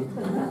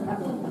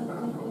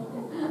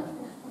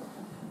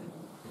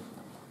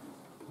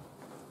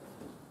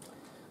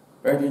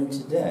 Brethren,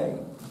 today,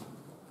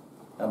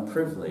 I'm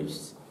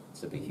privileged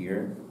to be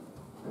here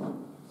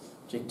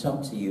to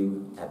talk to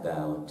you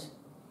about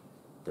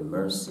the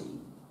mercy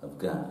of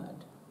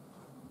God.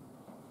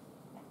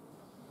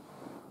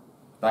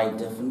 By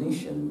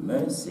definition,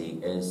 mercy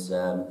is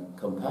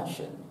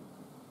compassion,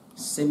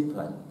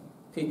 sympathy,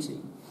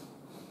 pity.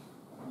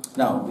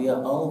 Now, we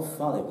are all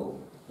fallible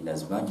in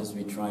as much as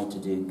we try to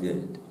do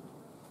good.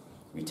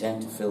 We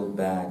tend to feel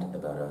bad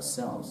about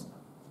ourselves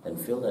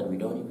and feel that we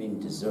don't even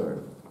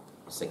deserve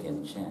a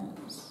second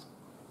chance.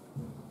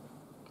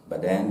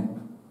 But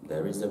then,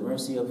 there is the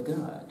mercy of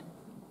God.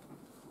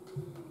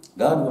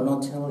 God will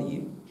not tell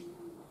you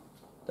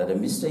that the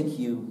mistake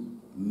you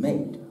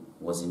made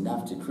was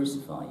enough to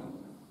crucify you.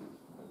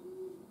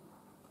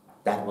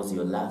 That was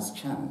your last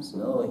chance.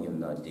 No, He will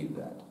not do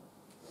that.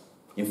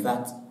 In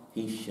fact,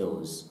 He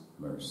shows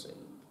mercy.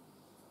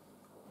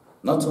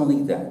 Not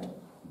only that,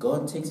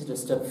 God takes it a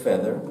step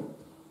further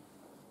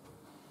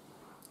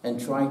and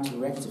tries to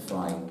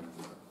rectify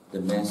the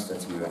mess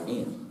that we are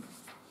in.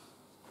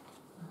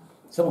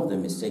 Some of the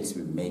mistakes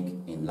we make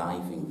in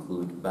life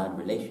include bad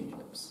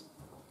relationships.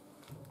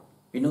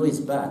 We know it's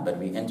bad, but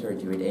we enter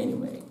into it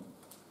anyway.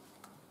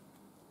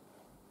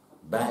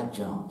 Bad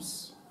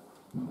jobs.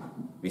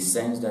 We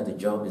sense that the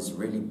job is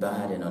really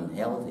bad and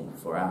unhealthy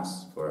for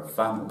us, for our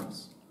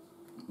families,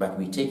 but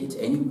we take it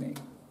anyway.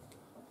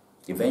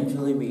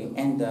 Eventually, we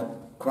end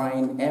up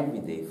crying every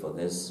day for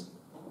this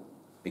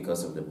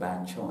because of the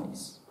bad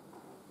choice.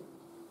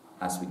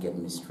 as we get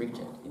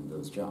mistreated in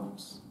those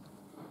jobs.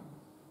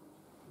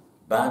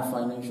 Bad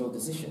financial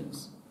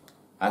decisions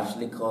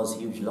actually cause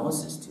huge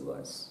losses to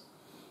us,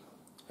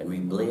 and we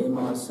blame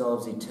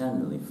ourselves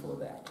eternally for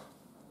that.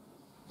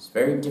 It's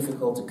very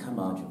difficult to come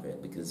out of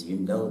it because you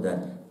know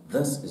that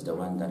this is the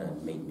one that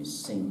had made me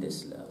sink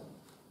this low.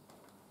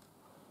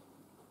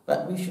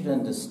 But we should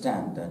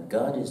understand that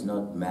God is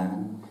not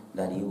man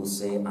that he will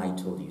say, I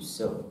told you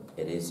so.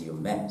 It is your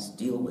mess.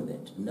 Deal with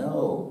it.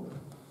 No.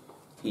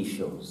 He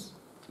shows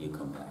you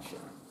compassion.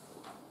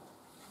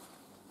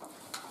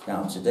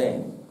 Now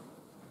today,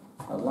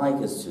 I'd like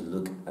us to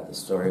look at the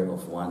story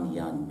of one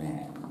young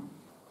man.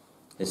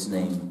 His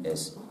name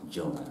is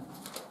Jonah.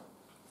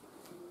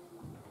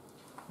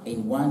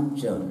 In 1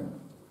 Jonah,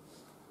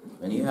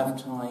 when you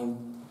have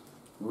time,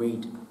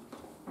 read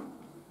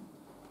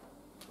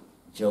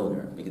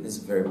Jonah, because this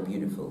is a very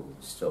beautiful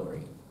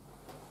story.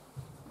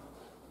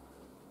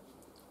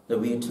 That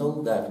we are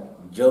told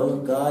that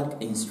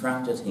God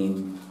instructed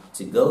him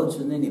to go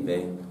to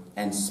Nineveh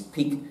and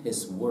speak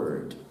his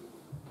word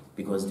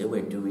because they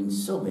were doing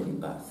so many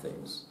bad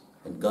things.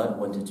 And God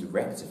wanted to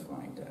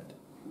rectify that.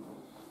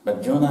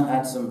 But Jonah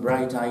had some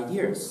bright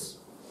ideas.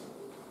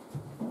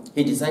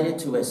 He decided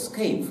to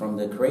escape from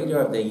the creator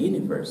of the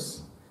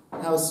universe.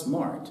 How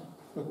smart.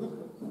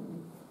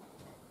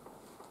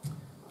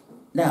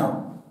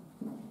 Now,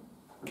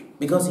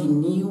 because he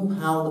knew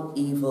how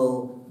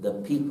evil the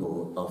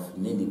people of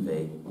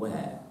Nineveh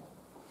were,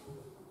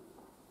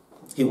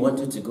 he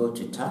wanted to go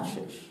to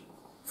Tarshish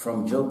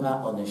from Joppa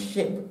on a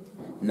ship.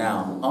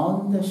 Now,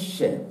 on the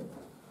ship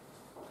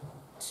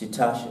to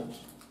Tarshish,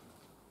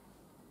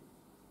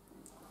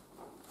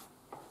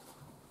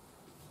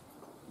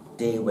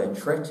 they were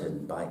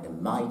threatened by a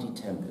mighty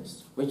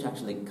tempest, which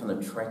actually kind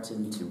of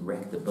threatened to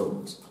wreck the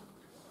boat.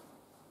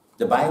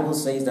 The Bible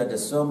says that the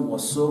storm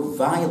was so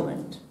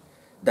violent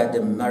that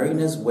the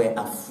mariners were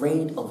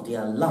afraid of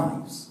their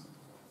lives.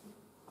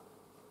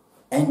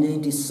 And they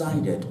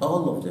decided,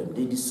 all of them,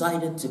 they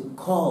decided to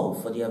call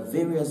for their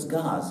various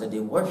gods that they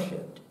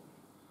worshipped.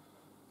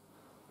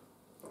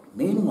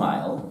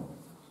 Meanwhile,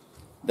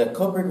 the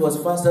culprit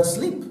was fast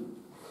asleep,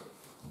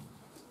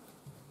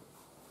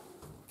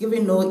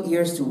 giving no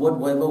ears to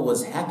whatever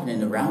was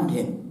happening around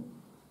him.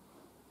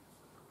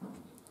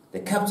 The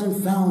captain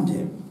found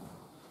him,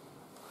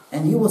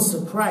 and he was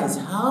surprised.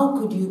 How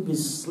could you be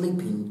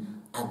sleeping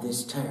at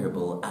this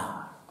terrible hour?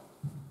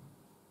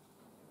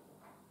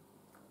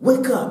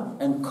 Wake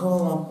up and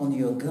call upon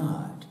your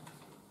God.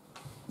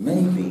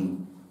 Maybe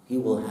he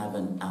will have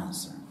an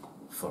answer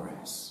for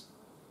us.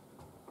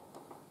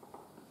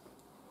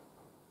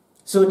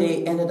 So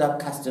they ended up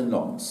casting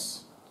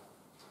lots,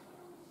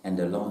 and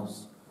the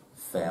lots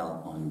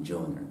fell on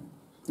Jonah.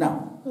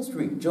 Now, let's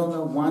read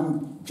Jonah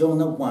 1,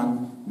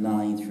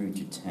 9 through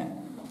to 10.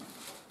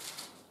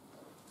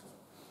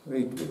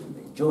 Read with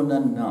me. Jonah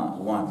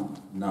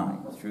 1,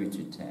 9 through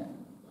to 10.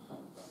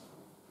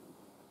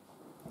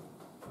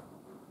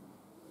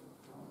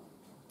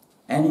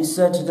 And he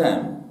said to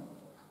them,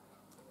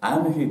 I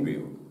am a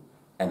Hebrew,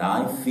 and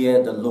I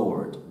fear the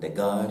Lord, the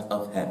God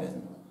of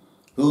heaven,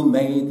 who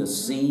made the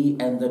sea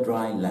and the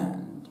dry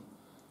land.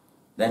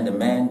 Then the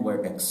men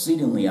were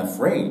exceedingly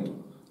afraid,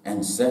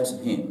 and said to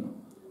him,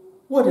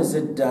 What is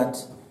it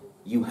that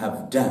you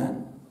have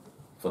done?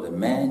 For the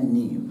man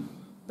knew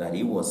that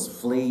he was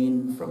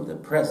fleeing from the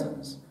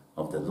presence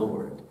of the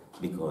Lord,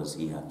 because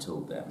he had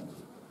told them.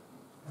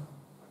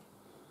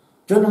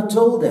 Jonah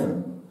told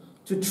them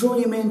to throw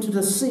him into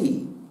the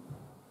sea,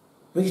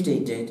 which they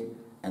did,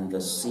 and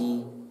the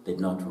sea did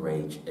not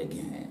rage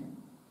again.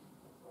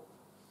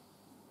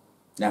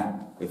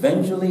 Now,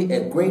 eventually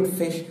a great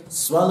fish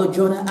swallowed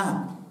Jonah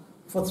up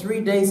for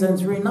 3 days and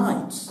 3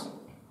 nights.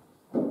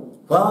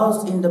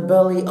 Whilst in the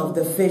belly of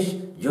the fish,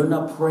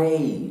 Jonah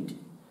prayed.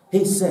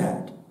 He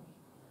said,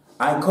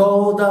 I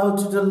called out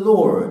to the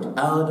Lord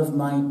out of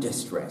my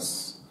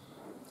distress,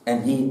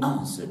 and he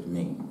answered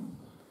me.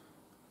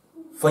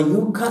 For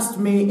you cast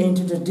me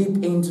into the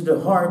deep, into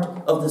the heart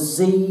of the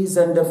seas,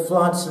 and the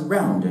floods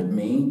surrounded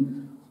me.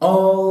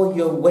 All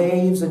your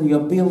waves and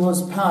your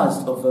billows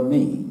passed over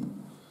me.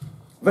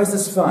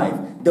 Verses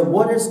 5, the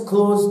waters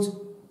closed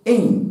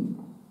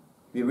in.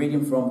 We're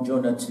reading from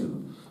Jonah 2.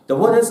 The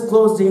waters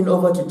closed in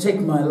over to take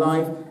my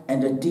life,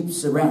 and the deep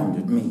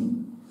surrounded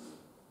me.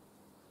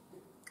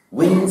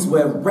 Winds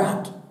were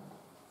wrapped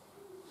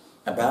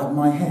about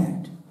my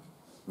head.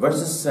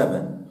 Verses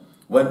 7,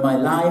 when my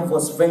life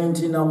was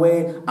fainting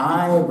away,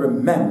 I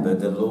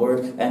remembered the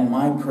Lord, and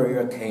my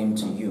prayer came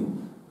to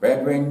you.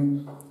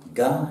 Brethren,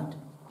 God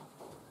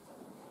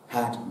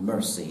had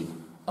mercy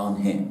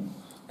on him.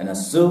 And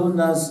as soon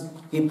as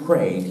he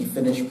prayed, he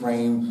finished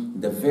praying,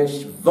 the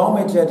fish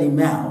vomited him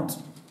out.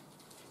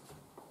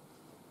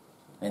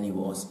 And he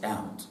was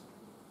out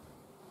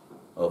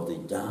of the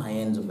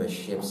dying of a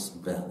ship's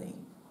belly.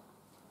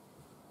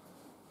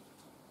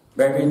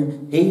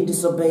 Brethren, he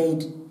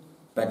disobeyed,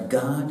 but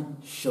God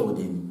showed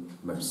him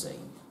mercy.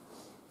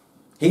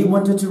 He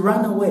wanted to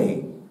run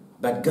away,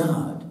 but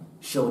God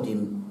showed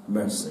him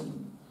mercy.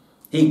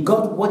 He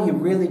got what he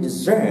really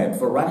deserved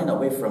for running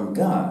away from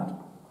God.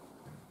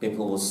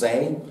 People will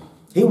say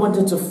he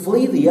wanted to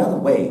flee the other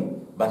way,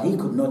 but he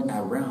could not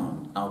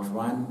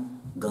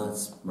outrun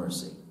God's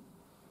mercy.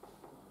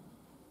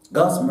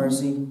 God's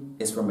mercy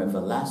is from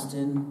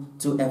everlasting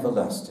to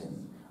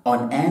everlasting,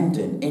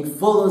 unending. It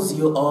follows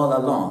you all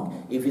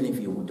along, even if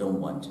you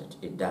don't want it.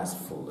 It does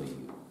follow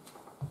you.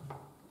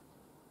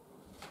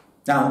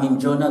 Now in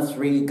Jonah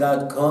 3,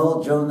 God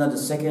called Jonah the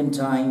second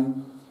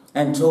time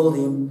and told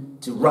him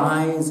to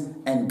rise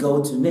and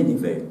go to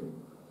Nineveh.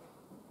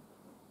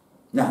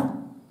 Now,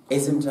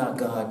 isn't our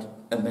God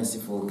a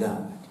merciful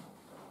God?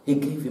 He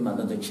gave him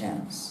another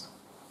chance.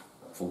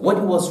 For what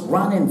he was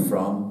running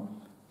from,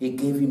 he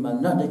gave him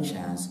another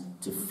chance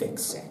to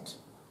fix it.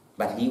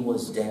 But he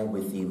was there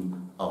with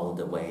him all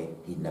the way.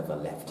 He never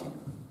left him.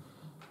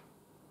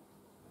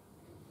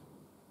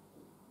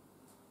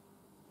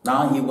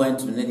 Now he went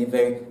to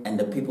Nineveh, and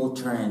the people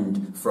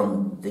turned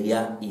from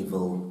their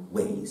evil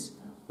ways,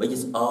 which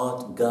is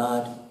all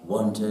God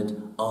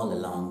wanted all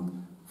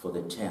along for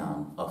the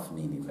town of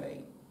Nineveh.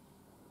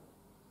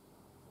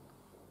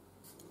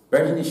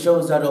 Brethren, it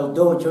shows that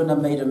although Jonah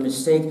made a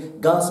mistake,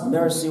 God's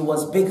mercy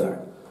was bigger,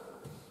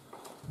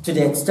 to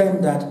the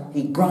extent that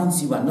he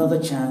grants you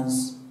another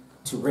chance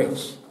to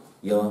reach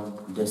your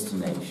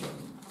destination.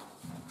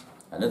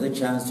 Another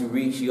chance to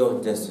reach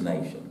your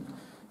destination.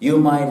 You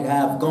might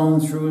have gone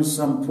through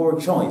some poor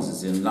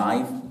choices in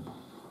life.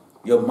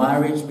 Your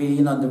marriage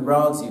being on the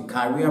rocks, your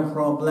career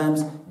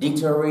problems,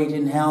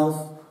 deteriorating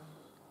health,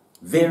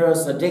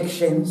 various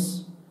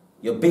addictions,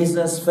 your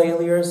business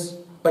failures.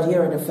 But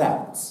here are the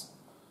facts.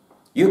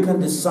 You can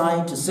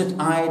decide to sit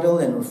idle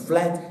and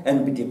reflect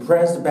and be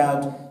depressed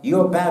about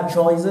your bad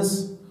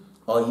choices,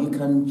 or you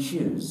can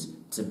choose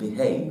to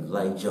behave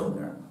like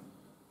Jonah,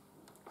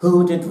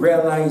 who did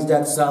realize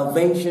that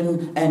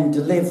salvation and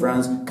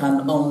deliverance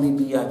can only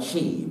be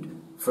achieved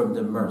from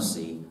the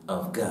mercy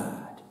of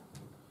God,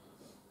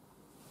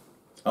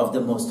 of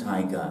the Most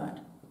High God.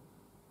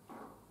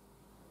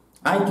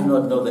 I do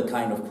not know the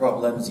kind of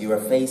problems you are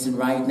facing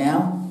right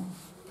now.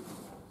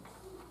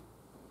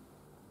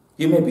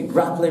 You may be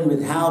grappling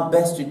with how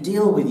best to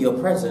deal with your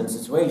present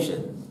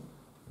situation.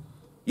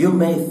 You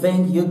may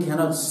think you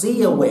cannot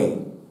see a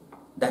way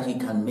that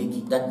can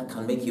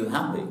make you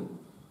happy.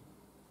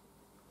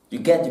 You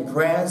get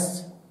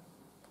depressed,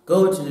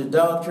 go to the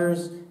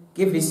doctors,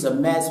 give you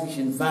some meds, which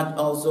in fact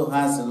also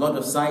has a lot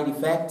of side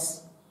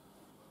effects.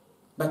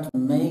 But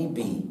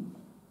maybe,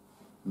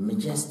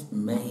 just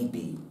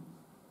maybe,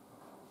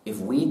 if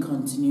we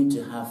continue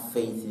to have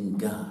faith in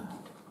God,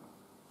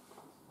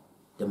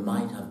 there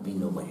might have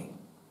been a way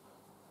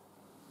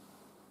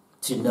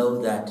to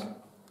know that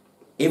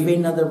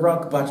even at the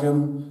rock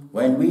bottom,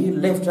 when we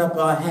lift up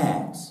our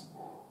hands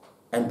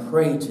and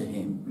pray to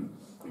Him,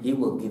 He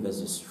will give us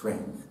the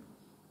strength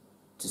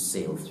to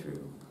sail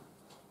through.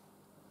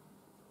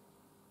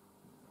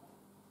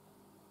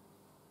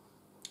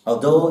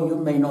 Although you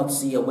may not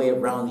see a way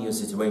around your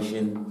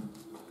situation,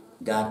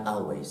 God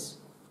always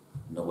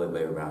knows a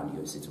way around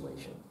your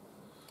situation.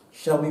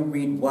 Shall we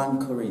read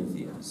 1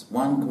 Corinthians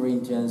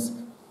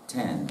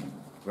 10,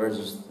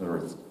 verses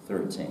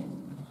 13.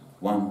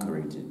 1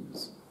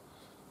 Corinthians.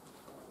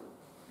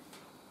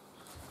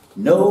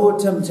 No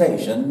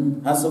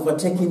temptation has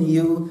overtaken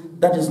you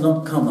that is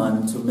not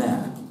common to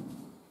man.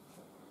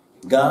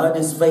 God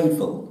is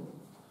faithful,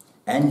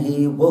 and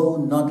He will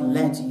not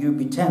let you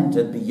be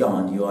tempted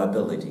beyond your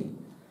ability.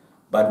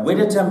 But with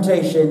the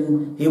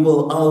temptation, He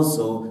will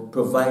also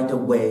provide a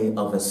way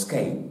of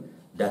escape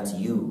that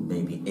you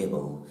may be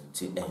able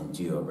to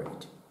endure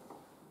it.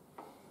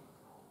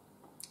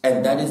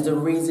 And that is the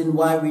reason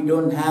why we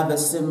don't have a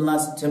similar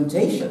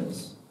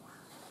temptations.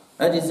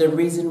 That is the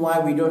reason why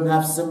we don't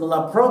have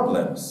similar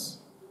problems.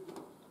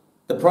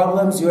 The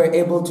problems you are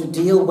able to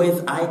deal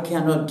with, I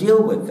cannot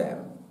deal with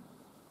them.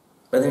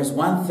 But there's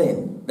one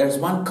thing, there's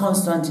one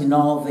constant in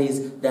all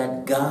this,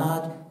 that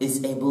God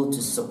is able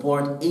to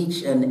support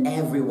each and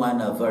every one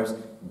of us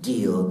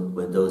deal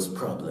with those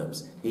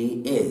problems.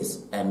 He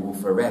is and will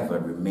forever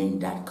remain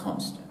that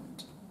constant.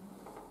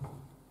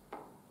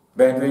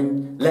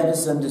 Brethren, let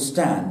us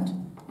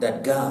understand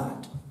that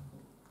God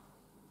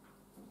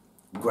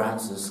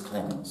grants us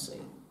clemency.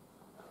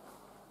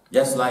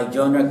 Just like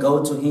Jonah,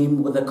 go to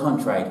Him with a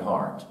contrite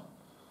heart.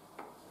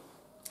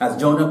 As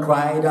Jonah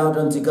cried out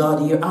unto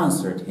God, He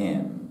answered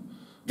him.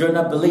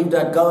 Jonah believed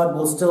that God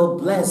will still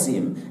bless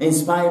him in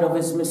spite of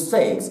his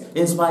mistakes,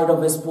 in spite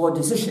of his poor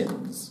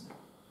decisions.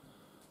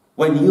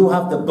 When you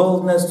have the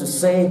boldness to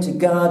say to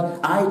God,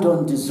 I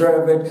don't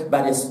deserve it,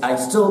 but I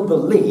still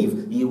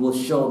believe you will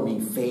show me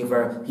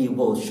favor, He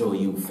will show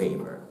you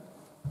favor.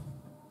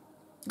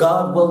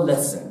 God will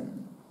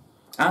listen.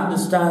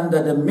 Understand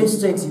that the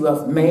mistakes you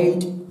have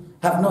made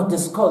have not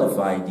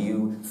disqualified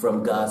you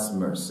from God's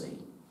mercy.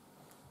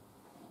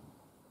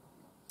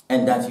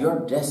 And that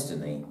your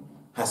destiny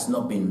has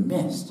not been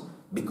missed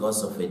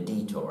because of a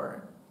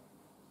detour.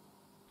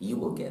 You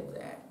will get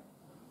there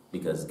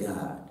because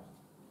God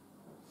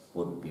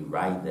will be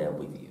right there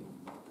with you.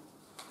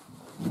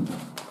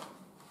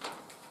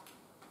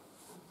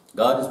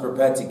 God is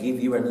prepared to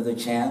give you another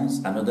chance,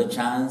 and another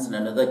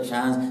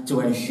chance to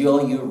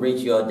ensure you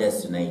reach your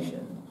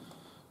destination.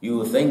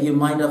 You think you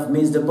might have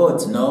missed the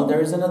boat. No,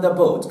 there is another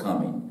boat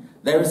coming.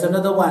 There is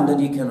another one that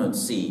you cannot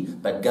see,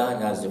 but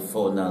God has the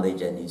full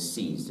knowledge and He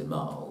sees them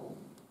all.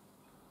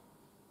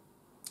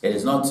 It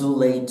is not too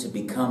late to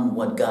become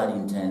what God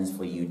intends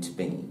for you to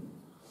be.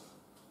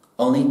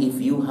 Only if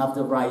you have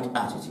the right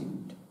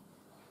attitude,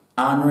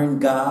 honoring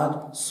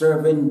God,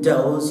 serving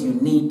those you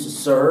need to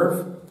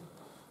serve,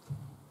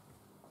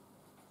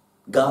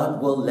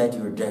 God will let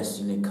your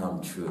destiny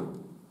come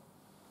true,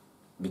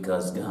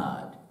 because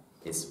God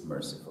is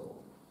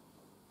merciful.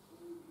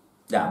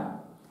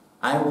 Now,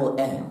 I will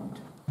end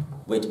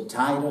with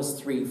Titus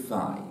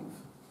 3:5.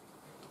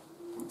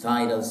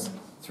 Titus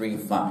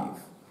 3:5.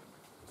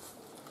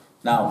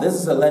 Now, this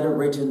is a letter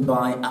written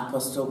by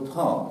Apostle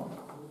Paul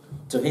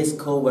to his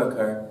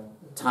co-worker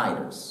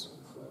Titus.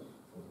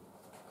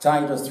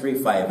 Titus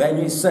 3:5. And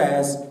he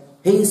says,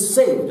 He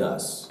saved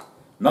us,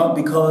 not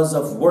because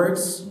of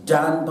works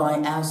done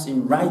by us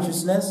in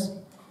righteousness,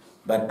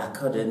 but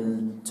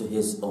according to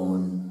His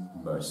own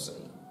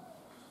mercy,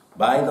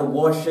 by the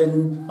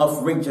washing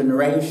of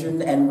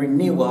regeneration and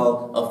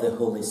renewal of the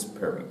Holy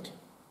Spirit.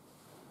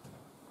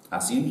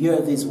 As you hear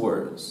these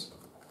words,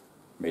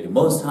 may the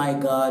Most High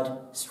God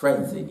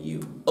strengthen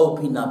you,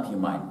 open up your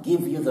mind,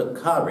 give you the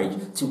courage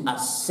to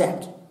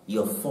accept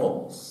your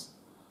faults.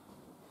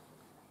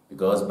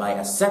 Because by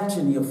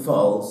accepting your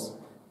faults,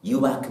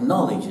 you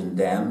acknowledging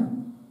them,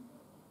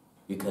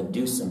 you can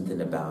do something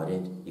about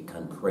it. You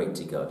can pray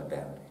to God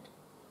about it.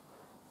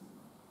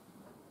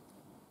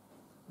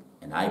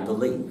 And I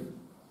believe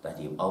that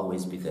He'll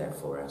always be there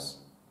for us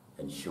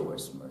and show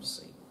us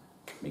mercy.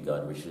 May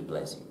God richly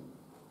bless you.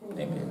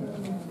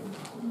 Amen.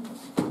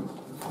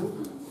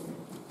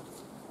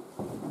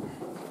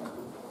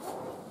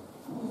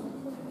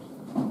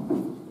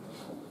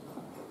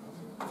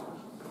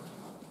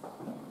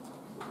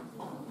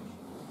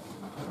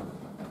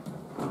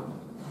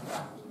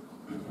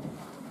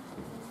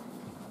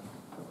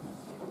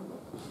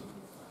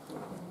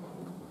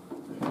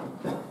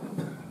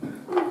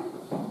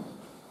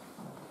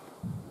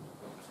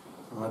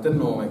 I didn't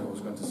know what Michael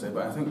was going to say,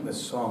 but I think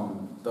this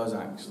song does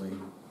actually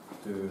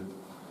do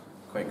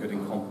quite good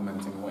in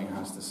complementing what he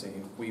has to say.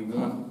 If we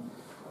want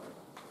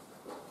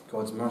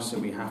God's mercy,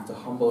 we have to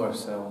humble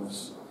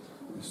ourselves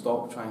and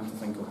stop trying to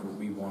think of what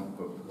we want,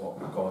 but what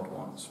God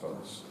wants for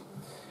us.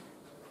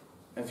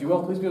 If you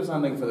will, please be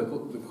standing for the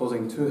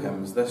closing two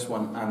hymns, this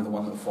one and the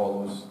one that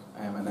follows,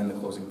 and then the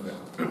closing prayer.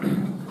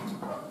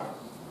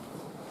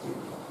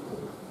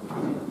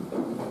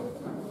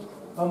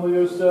 Humble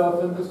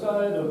yourself in the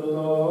sight of the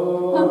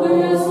Lord. Humble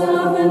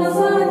yourself in the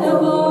sight of the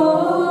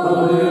Lord.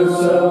 Humble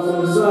yourself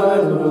in the sight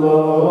of the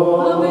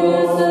Lord. Humble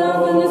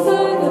yourself in the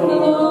sight of the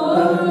Lord.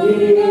 And He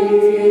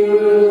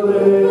will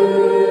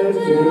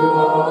lift you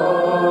up.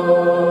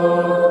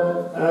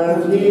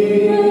 And He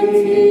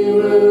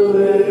will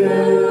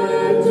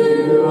lift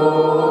you up.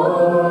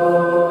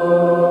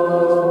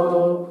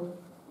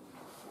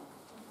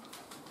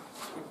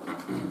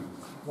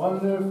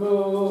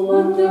 Wonderful,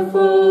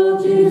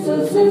 Wonderful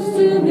Jesus is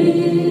to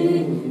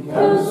me,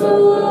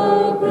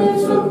 Counselor,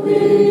 Prince of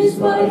Peace,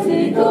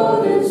 mighty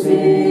God is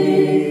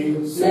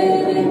He,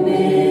 saving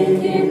me,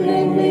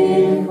 keeping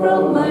me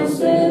from my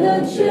sin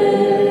and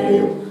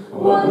shame.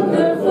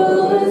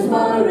 Wonderful is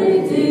my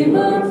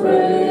Redeemer,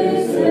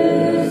 praise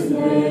His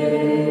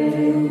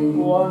name.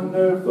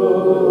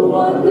 wonderful,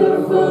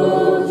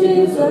 Wonderful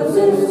Jesus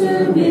is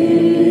to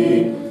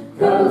me,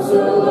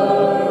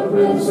 Counselor,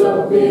 Prince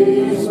of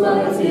Peace,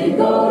 mighty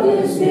God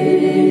is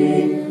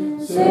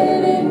He,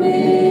 saving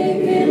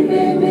me,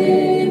 keeping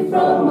me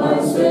from my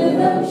sin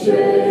and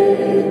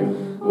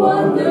shame.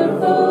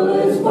 Wonderful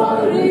is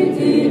my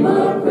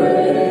Redeemer,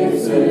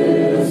 praise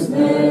His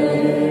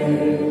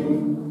name.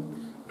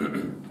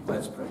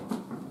 Let's pray.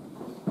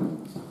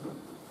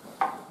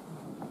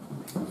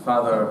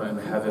 Father in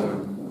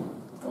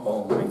heaven,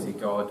 Almighty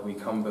God, we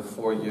come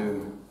before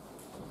you.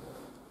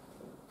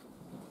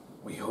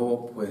 We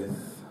hope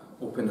with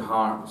open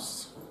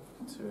hearts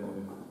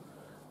to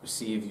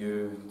receive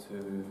you,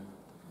 to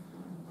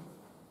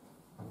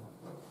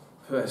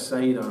put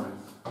aside our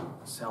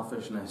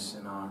selfishness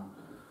and our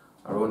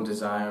own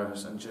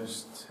desires, and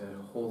just to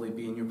wholly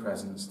be in your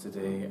presence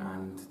today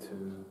and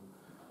to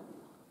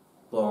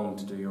long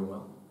to do your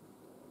will.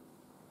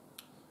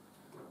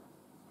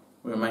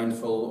 We're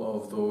mindful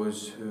of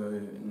those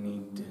who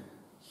need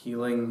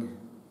healing.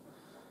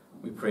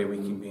 We pray we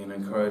can be an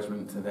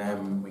encouragement to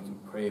them. We can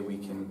pray we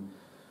can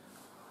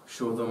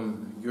show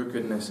them your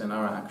goodness in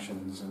our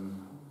actions,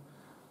 and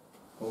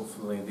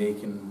hopefully they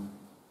can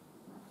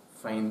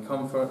find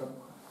comfort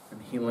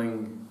and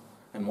healing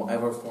in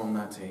whatever form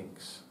that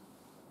takes.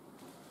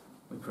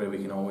 We pray we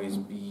can always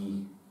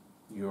be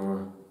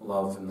your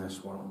love in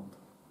this world.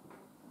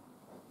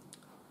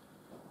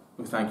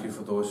 We thank you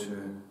for those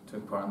who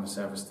took part in the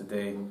service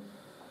today.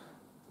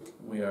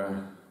 We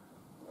are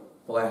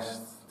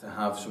blessed to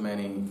have so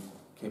many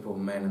capable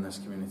men in this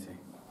community.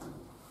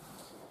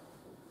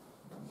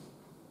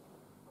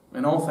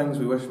 In all things,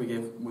 we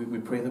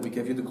pray that we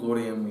give you the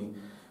glory, and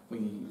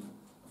we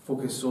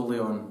focus solely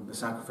on the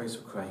sacrifice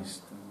of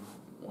Christ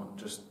and on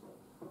just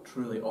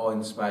truly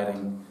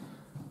awe-inspiring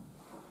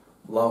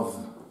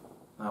love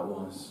that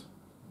was.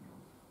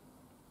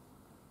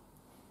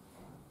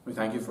 We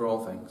thank you for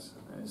all things.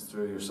 It is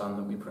through your Son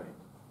that we pray.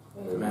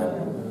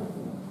 Amen.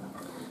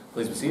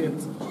 Please be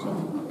seated.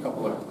 So, a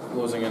couple of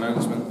closing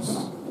announcements.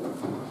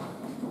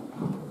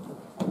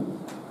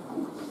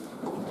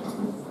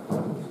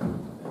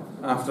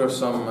 After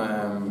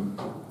some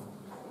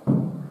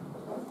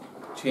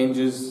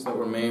changes that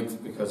were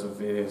made because of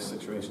various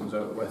situations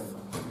out with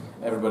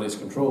everybody's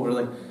control,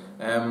 really,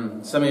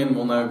 Simeon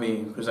will now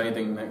be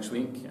presiding next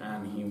week,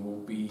 and he will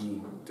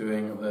be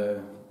doing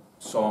the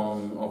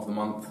Song of the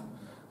Month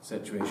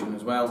situation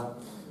as well.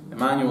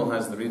 Emmanuel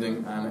has the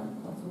reading, and it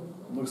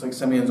looks like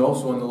Simeon's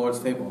also on the Lord's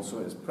table, so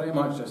it's pretty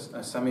much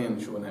a Simeon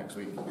show next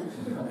week.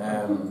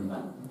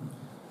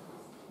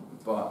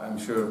 But I'm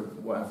sure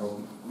whatever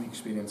we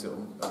experience, it'll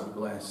be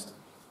blessed.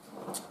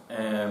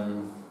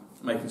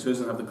 Mike and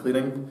Susan have the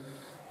clearing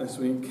this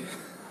week.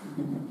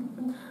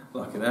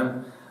 Lucky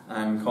them.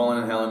 And Colin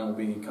and Helen will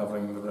be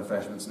covering the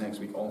refreshments next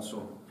week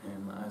also,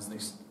 as they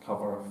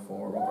cover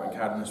for Robert and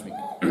Karen this week.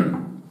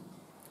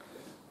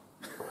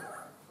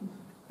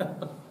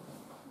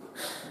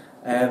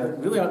 There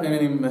really aren't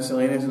any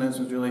miscellaneous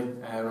announcements, really.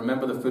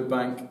 Remember the food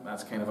bank,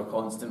 that's kind of a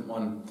constant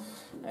one.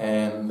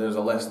 There's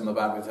a list in the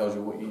back that tells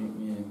you what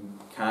you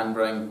can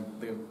bring.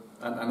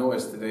 I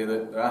noticed today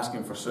that they're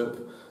asking for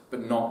soup,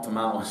 but not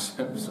tomato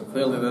soup. So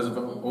clearly there's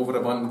an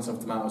overabundance of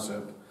tomato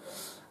soup.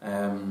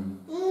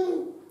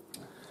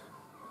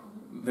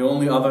 The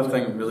only other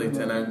thing really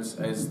to announce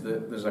is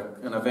that there's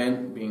an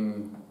event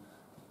being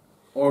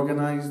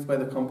organised by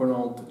the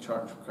Cumbernauld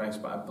Church of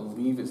Christ, but I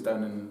believe it's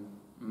down in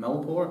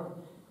Millport.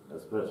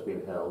 That's where it's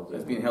being held.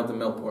 It's being held in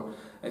Millport.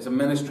 It's a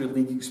ministry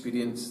league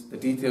experience, the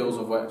details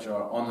of which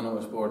are on the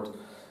notice board.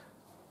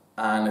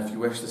 And if you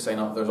wish to sign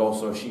up, there's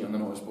also a sheet on the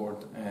notice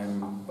board.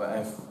 But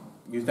if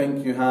you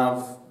think you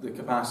have the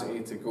capacity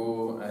to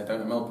go down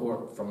to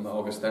Millport from the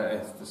August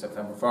 30th to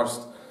September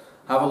 1st,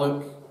 have a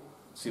look,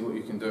 see what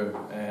you can do.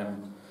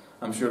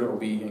 I'm sure it will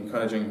be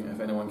encouraging if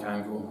anyone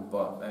can go,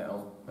 but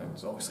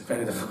it's obviously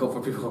very difficult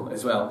for people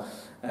as well.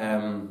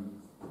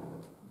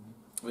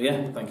 But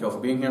yeah, thank you all for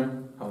being here.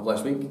 Have a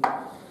blessed week.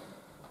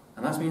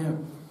 And that's me now.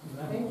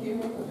 Thank you.